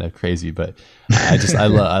books are kind of crazy, but I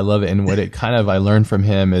love it. And what I learned from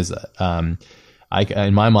him is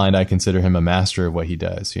in my mind, I consider him a master of what he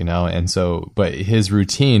does, you know? And so, but his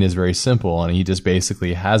routine is very simple. And he just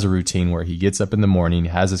basically has a routine where he gets up in the morning,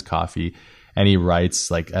 has his coffee, and he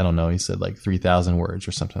writes like, I don't know, he said like 3,000 words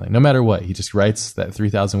or something. Like, no matter what, he just writes that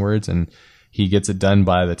 3,000 words, and he gets it done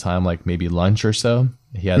by the time like maybe lunch or so.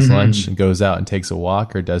 He has lunch and goes out and takes a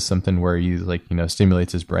walk or does something where he like, you know,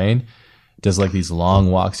 stimulates his brain. Does like these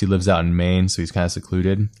long walks. He lives out in Maine, so he's kind of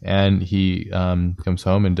secluded. And he comes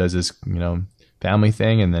home and does his, you know, family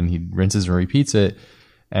thing, and then he rinses and repeats it.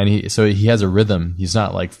 And he has a rhythm. He's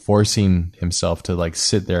not like forcing himself to like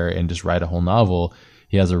sit there and just write a whole novel.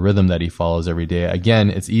 He has a rhythm that he follows every day. Again,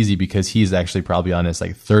 it's easy because he's actually probably on his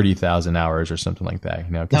like 30,000 hours or something like that.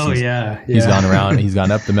 You know, he's gone around, he's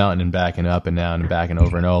gone up the mountain and back and up and down and back and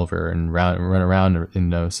over and run around, you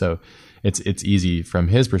know, so it's easy from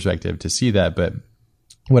his perspective to see that. But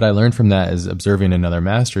what I learned from that is observing another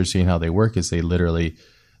master, seeing how they work, is they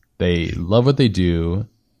love what they do,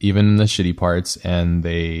 even in the shitty parts, and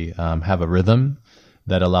they have a rhythm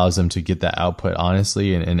that allows them to get that output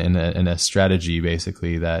honestly and in a strategy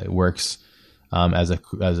basically that works as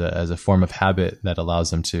a form of habit that allows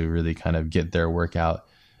them to really kind of get their workout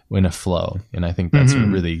in a flow. And I think that's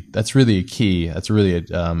really a key. That's really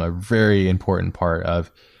a very important part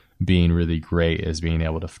of being really great, is being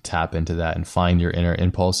able to tap into that and find your inner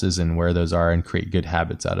impulses and where those are and create good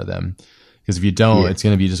habits out of them. Because if you don't, it's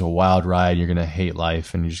going to be just a wild ride. You're going to hate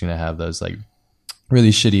life, and you're just going to have those like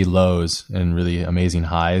really shitty lows and really amazing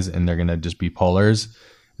highs, and they're going to just be polars.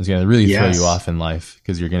 It's going to really throw you off in life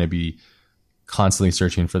because you're going to be constantly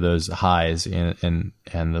searching for those highs, and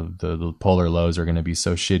the polar lows are going to be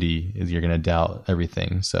so shitty you're going to doubt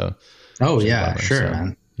everything. So,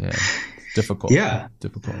 man. Yeah. Difficult.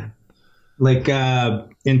 Like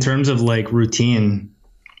in terms of like routine,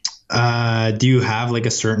 do you have like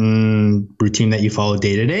a certain routine that you follow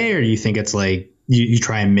day to day, or do you think it's like you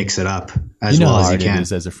try and mix it up as well as you can? It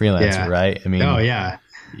is as a freelancer, right? I mean,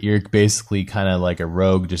 you're basically kind of like a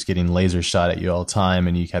rogue, just getting laser shot at you all the time,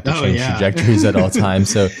 and you have to change trajectories at all times.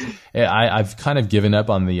 So I've kind of given up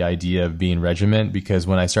on the idea of being regiment, because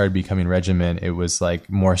when I started becoming regiment, it was like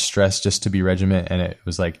more stress just to be regiment, and it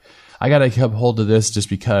was like, I got to keep hold of this just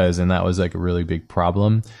because. And that was like a really big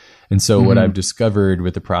problem. And so what I've discovered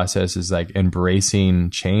with the process is like embracing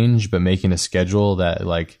change, but making a schedule that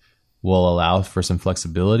like will allow for some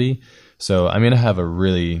flexibility. So I'm going to have a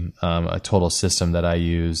really, a total system that I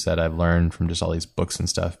use that I've learned from just all these books and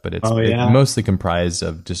stuff, but it's mostly comprised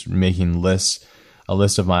of just making a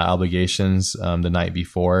list of my obligations the night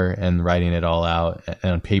before, and writing it all out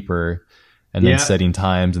on paper, and then setting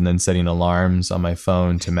times, and then setting alarms on my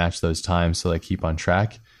phone to match those times so I keep on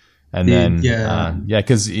track. And then,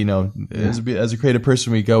 because, you know, as a creative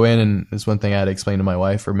person, we go in, and it's one thing I had to explain to my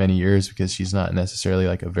wife for many years, because she's not necessarily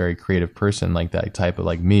like a very creative person like that type of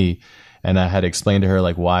like me. And I had to explain to her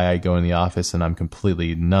like why I go in the office and I'm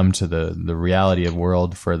completely numb to the reality of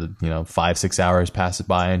world for the, 5-6 hours passes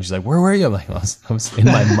by, and she's like, where were you? I'm like, well, I was in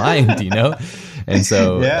my mind, And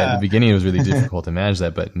so at the beginning it was really difficult to manage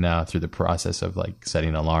that. But now through the process of like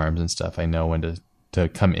setting alarms and stuff, I know when to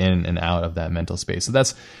come in and out of that mental space. So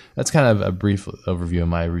that's kind of a brief overview of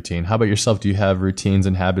my routine. How about yourself? Do you have routines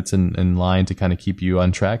and habits in line to kind of keep you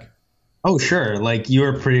on track? Oh, sure. Like you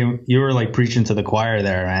were like preaching to the choir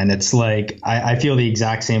there. And it's like, I feel the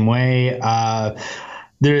exact same way.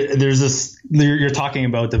 There's this, you're talking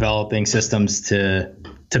about developing systems to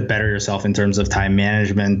better yourself in terms of time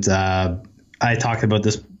management. I talked about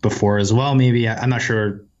this before as well. Maybe I'm not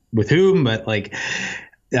sure with whom, but like,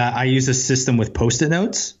 I use a system with Post-it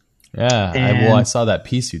notes. Yeah. I saw that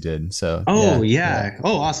piece you did. So. Oh yeah.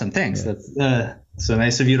 Oh, awesome. Thanks. Yeah. That's so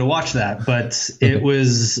nice of you to watch that. But it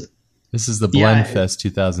was. This is the Blend Fest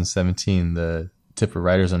 2017, the tip for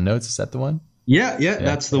writers on notes. Is that the one? Yeah,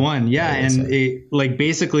 that's the one. Yeah, and like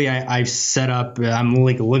basically, I've set up. I'm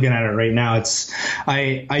like looking at it right now.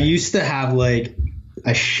 I used to have like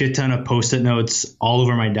a shit ton of Post-it notes all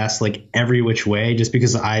over my desk, like every which way, just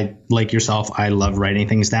because I, like yourself, I love writing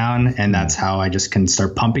things down, and that's how I just can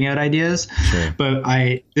start pumping out ideas. Sure. But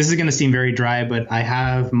this is going to seem very dry, but I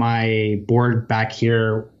have my board back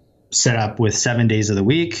here set up with 7 days of the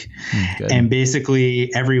week. And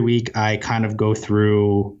basically every week I kind of go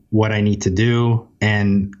through what I need to do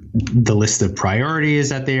and the list of priorities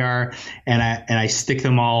that they are. And I stick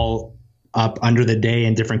them all up under the day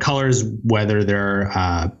in different colors, whether they're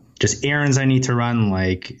just errands I need to run,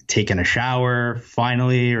 like taking a shower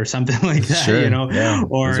finally or something like that, Sure. Yeah.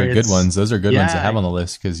 Or those are good ones. Those are good ones to have on the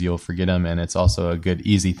list, because you'll forget them, and it's also a good,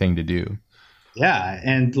 easy thing to do. Yeah.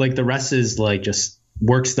 And like the rest is like just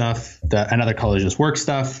work stuff. Another color is just work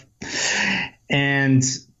stuff. And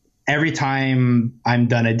every time I'm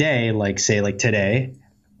done a day, like say like today,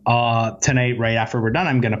 tonight, right after we're done,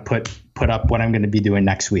 I'm going to put up what I'm going to be doing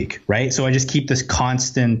next week. Right. So I just keep this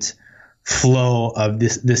constant flow of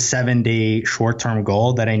this 7-day short-term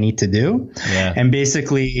goal that I need to do. Yeah. And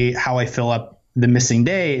basically how I fill up the missing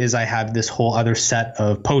day is I have this whole other set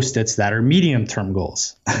of Post-its that are medium-term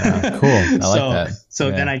goals. Yeah, cool. I like that. So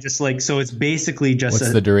then I just like, so it's basically just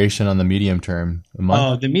what's the duration on the medium term? A month?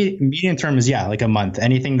 Oh, the medium term is like a month.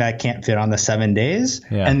 Anything that can't fit on the 7 days.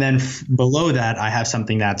 Yeah. And then below that, I have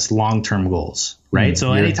something that's long-term goals, right?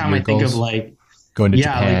 So anytime I think of like going to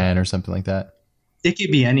Japan or something like that. It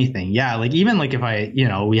could be anything. Yeah. Like even like if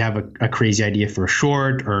we have a crazy idea for a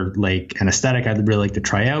short or like an aesthetic I'd really like to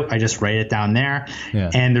try out, I just write it down there.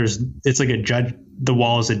 Yeah. And it's like the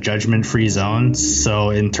wall is a judgment free zone.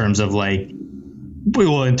 So in terms of long-term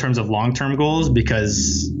goals,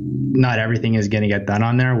 because not everything is going to get done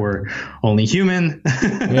on there. We're only human.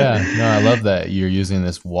 Yeah. No, I love that you're using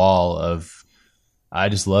this wall of, I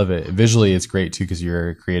just love it. Visually, it's great too, because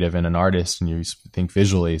you're creative and an artist and you think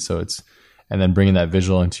visually. So and then bringing that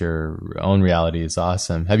visual into your own reality is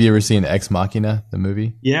awesome. Have you ever seen Ex Machina, the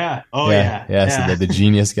movie? Yeah. Oh, yeah. Yeah. So the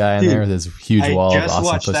genius guy in there with this huge wall of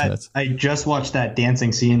awesome Puss-Nuts. I just watched that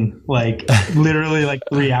dancing scene, like literally like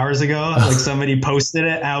 3 hours ago. Like somebody posted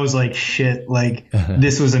it. I was like, shit, like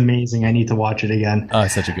this was amazing. I need to watch it again. Oh,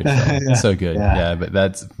 such a good film. Yeah. So good. Yeah. But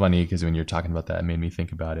that's funny because when you're talking about that, it made me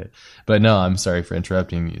think about it. But no, I'm sorry for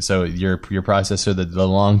interrupting you. So your process, so the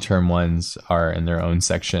long-term ones are in their own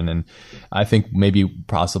section. And I think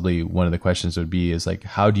possibly one of the questions would be is like,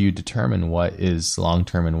 how do you determine what is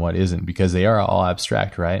long-term and what isn't? Because they are all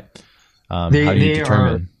abstract, right? How do you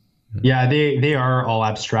determine? They are all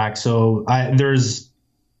abstract. So there's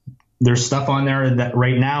stuff on there that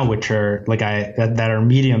right now, which are like that are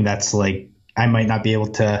medium. That's like, I might not be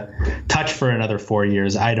able to touch for another 4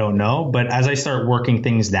 years. I don't know. But as I start working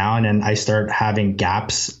things down and I start having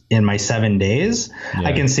gaps in my 7 days,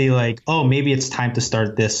 I can see like, oh, maybe it's time to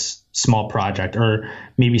start this small project or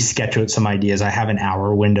maybe sketch out some ideas. I have an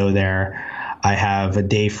hour window there. I have a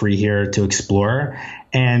day free here to explore.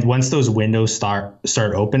 And once those windows start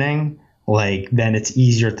opening, like then it's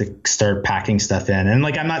easier to start packing stuff in. And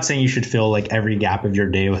like, I'm not saying you should fill like every gap of your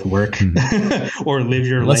day with work or live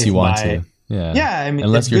your life unless you want to. Yeah. Yeah. I mean,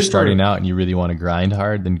 unless you're starting out and you really want to grind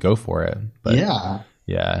hard, then go for it. But yeah.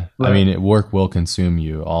 Right. I mean, work will consume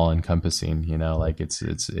you, all encompassing, like it's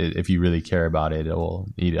if you really care about it, it will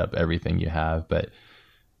eat up everything you have. But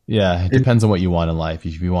yeah, it depends on what you want in life.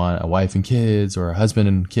 If you want a wife and kids or a husband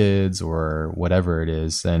and kids or whatever it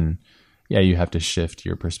is, then you have to shift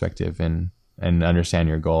your perspective and understand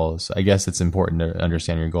your goals. I guess it's important to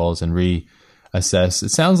understand your goals and reassess. It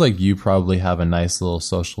sounds like you probably have a nice little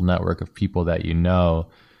social network of people that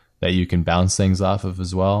that you can bounce things off of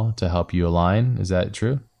as well to help you align. Is that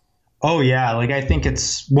true? Oh yeah. Like I think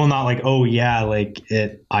not like, oh yeah, like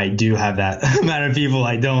I do have that amount of people.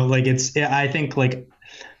 I don't like I think like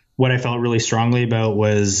what I felt really strongly about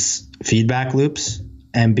was feedback loops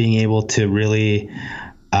and being able to really,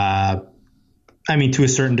 to a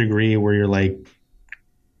certain degree where you're like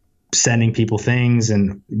sending people things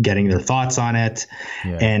and getting their thoughts on it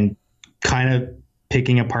and kind of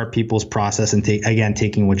picking apart people's process and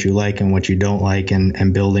taking what you like and what you don't like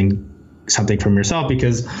and building something from yourself.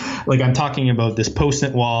 Because like I'm talking about this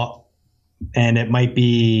Post-it wall and it might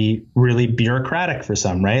be really bureaucratic for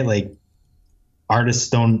some, right? Like artists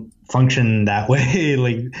don't function that way.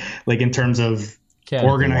 like in terms of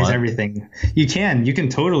organize everything. You can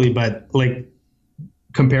totally, but like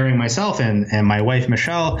comparing myself and my wife,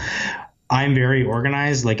 Michelle, I'm very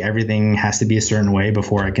organized. Like everything has to be a certain way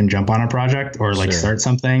before I can jump on a project or like start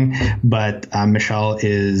something. But Michelle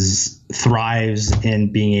thrives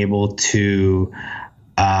in being able to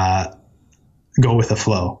go with the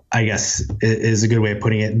flow, I guess is a good way of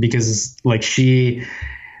putting it, because like she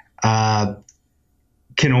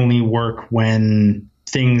can only work when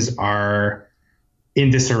things are in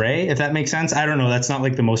disarray, if that makes sense. I don't know. That's not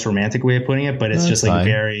like the most romantic way of putting it, but it's just like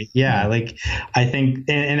very, like I think,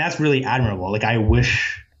 and that's really admirable. Like I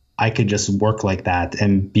wish I could just work like that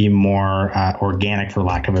and be more organic, for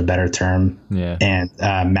lack of a better term, and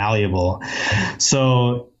malleable.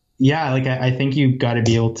 So like I think you've got to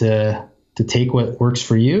be able to take what works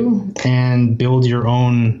for you and build your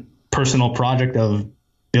own personal project of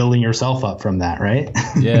building yourself up from that, right?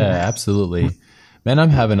 Yeah, absolutely. Man,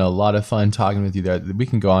 I'm having a lot of fun talking with you there. We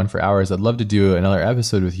can go on for hours. I'd love to do another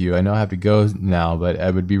episode with you. I know I have to go now, but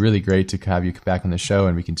it would be really great to have you come back on the show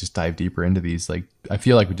and we can just dive deeper into these. Like, I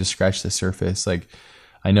feel like we just scratched the surface. Like,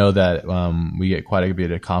 I know that we get quite a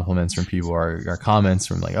bit of compliments from people, or comments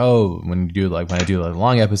from like, oh, when I do like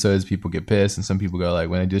long episodes, people get pissed, and some people go like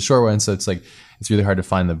when I do the short ones. So it's like it's really hard to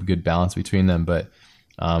find the good balance between them. But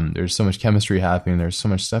there's so much chemistry happening. There's so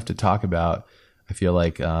much stuff to talk about. I feel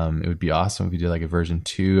like it would be awesome if we did like a version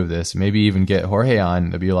 2 of this. Maybe even get Jorge on.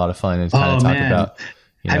 That'd be a lot of fun and kind of talk about.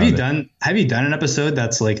 Have you done an episode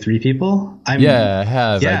that's like 3 people? Yeah, I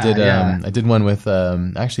have. I did one with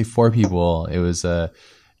actually 4 people. It was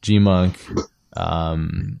G Monk,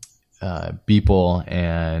 Beeple,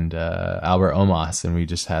 and Albert Omas, and we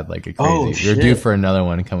just had like a crazy. We're due for another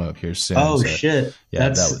one to come up here soon. Oh, so, shit! Yeah, that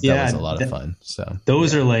was a lot of fun. So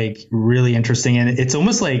those are like really interesting, and it's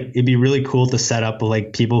almost like it'd be really cool to set up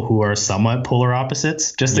like people who are somewhat polar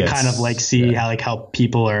opposites, just to kind of like see how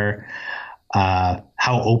people are.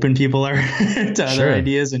 How open people are to other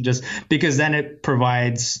ideas, and just because then it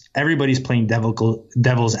provides everybody's playing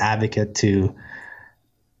devil's advocate to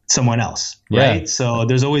someone else, right? So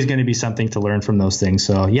there's always going to be something to learn from those things.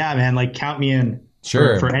 So yeah, man, like count me in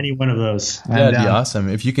for any one of those. Yeah, that'd be awesome.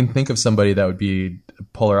 If you can think of somebody that would be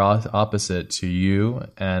polar opposite to you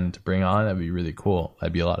and to bring on, that'd be really cool.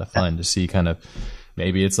 That'd be a lot of fun to see kind of.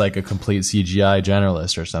 Maybe it's like a complete CGI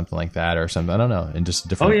generalist or something like that, or something. I don't know, and just a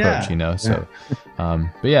different approach, you know. So,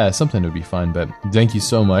 but yeah, something would be fun. But thank you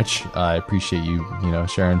so much. I appreciate you,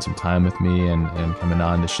 sharing some time with me and coming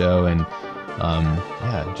on the show. And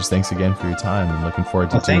just thanks again for your time. And looking forward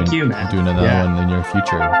to doing another one in the near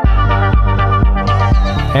future.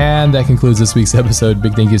 And that concludes this week's episode.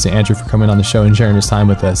 Big thank yous to Andrew for coming on the show and sharing his time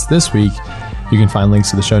with us this week. You can find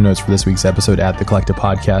links to the show notes for this week's episode at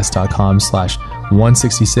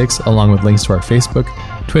thecollectivepodcast.com/166, along with links to our Facebook,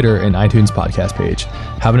 Twitter, and iTunes podcast page.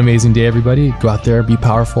 Have an amazing day, everybody. Go out there, be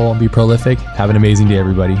powerful, be prolific. Have an amazing day,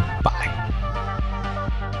 everybody. Bye.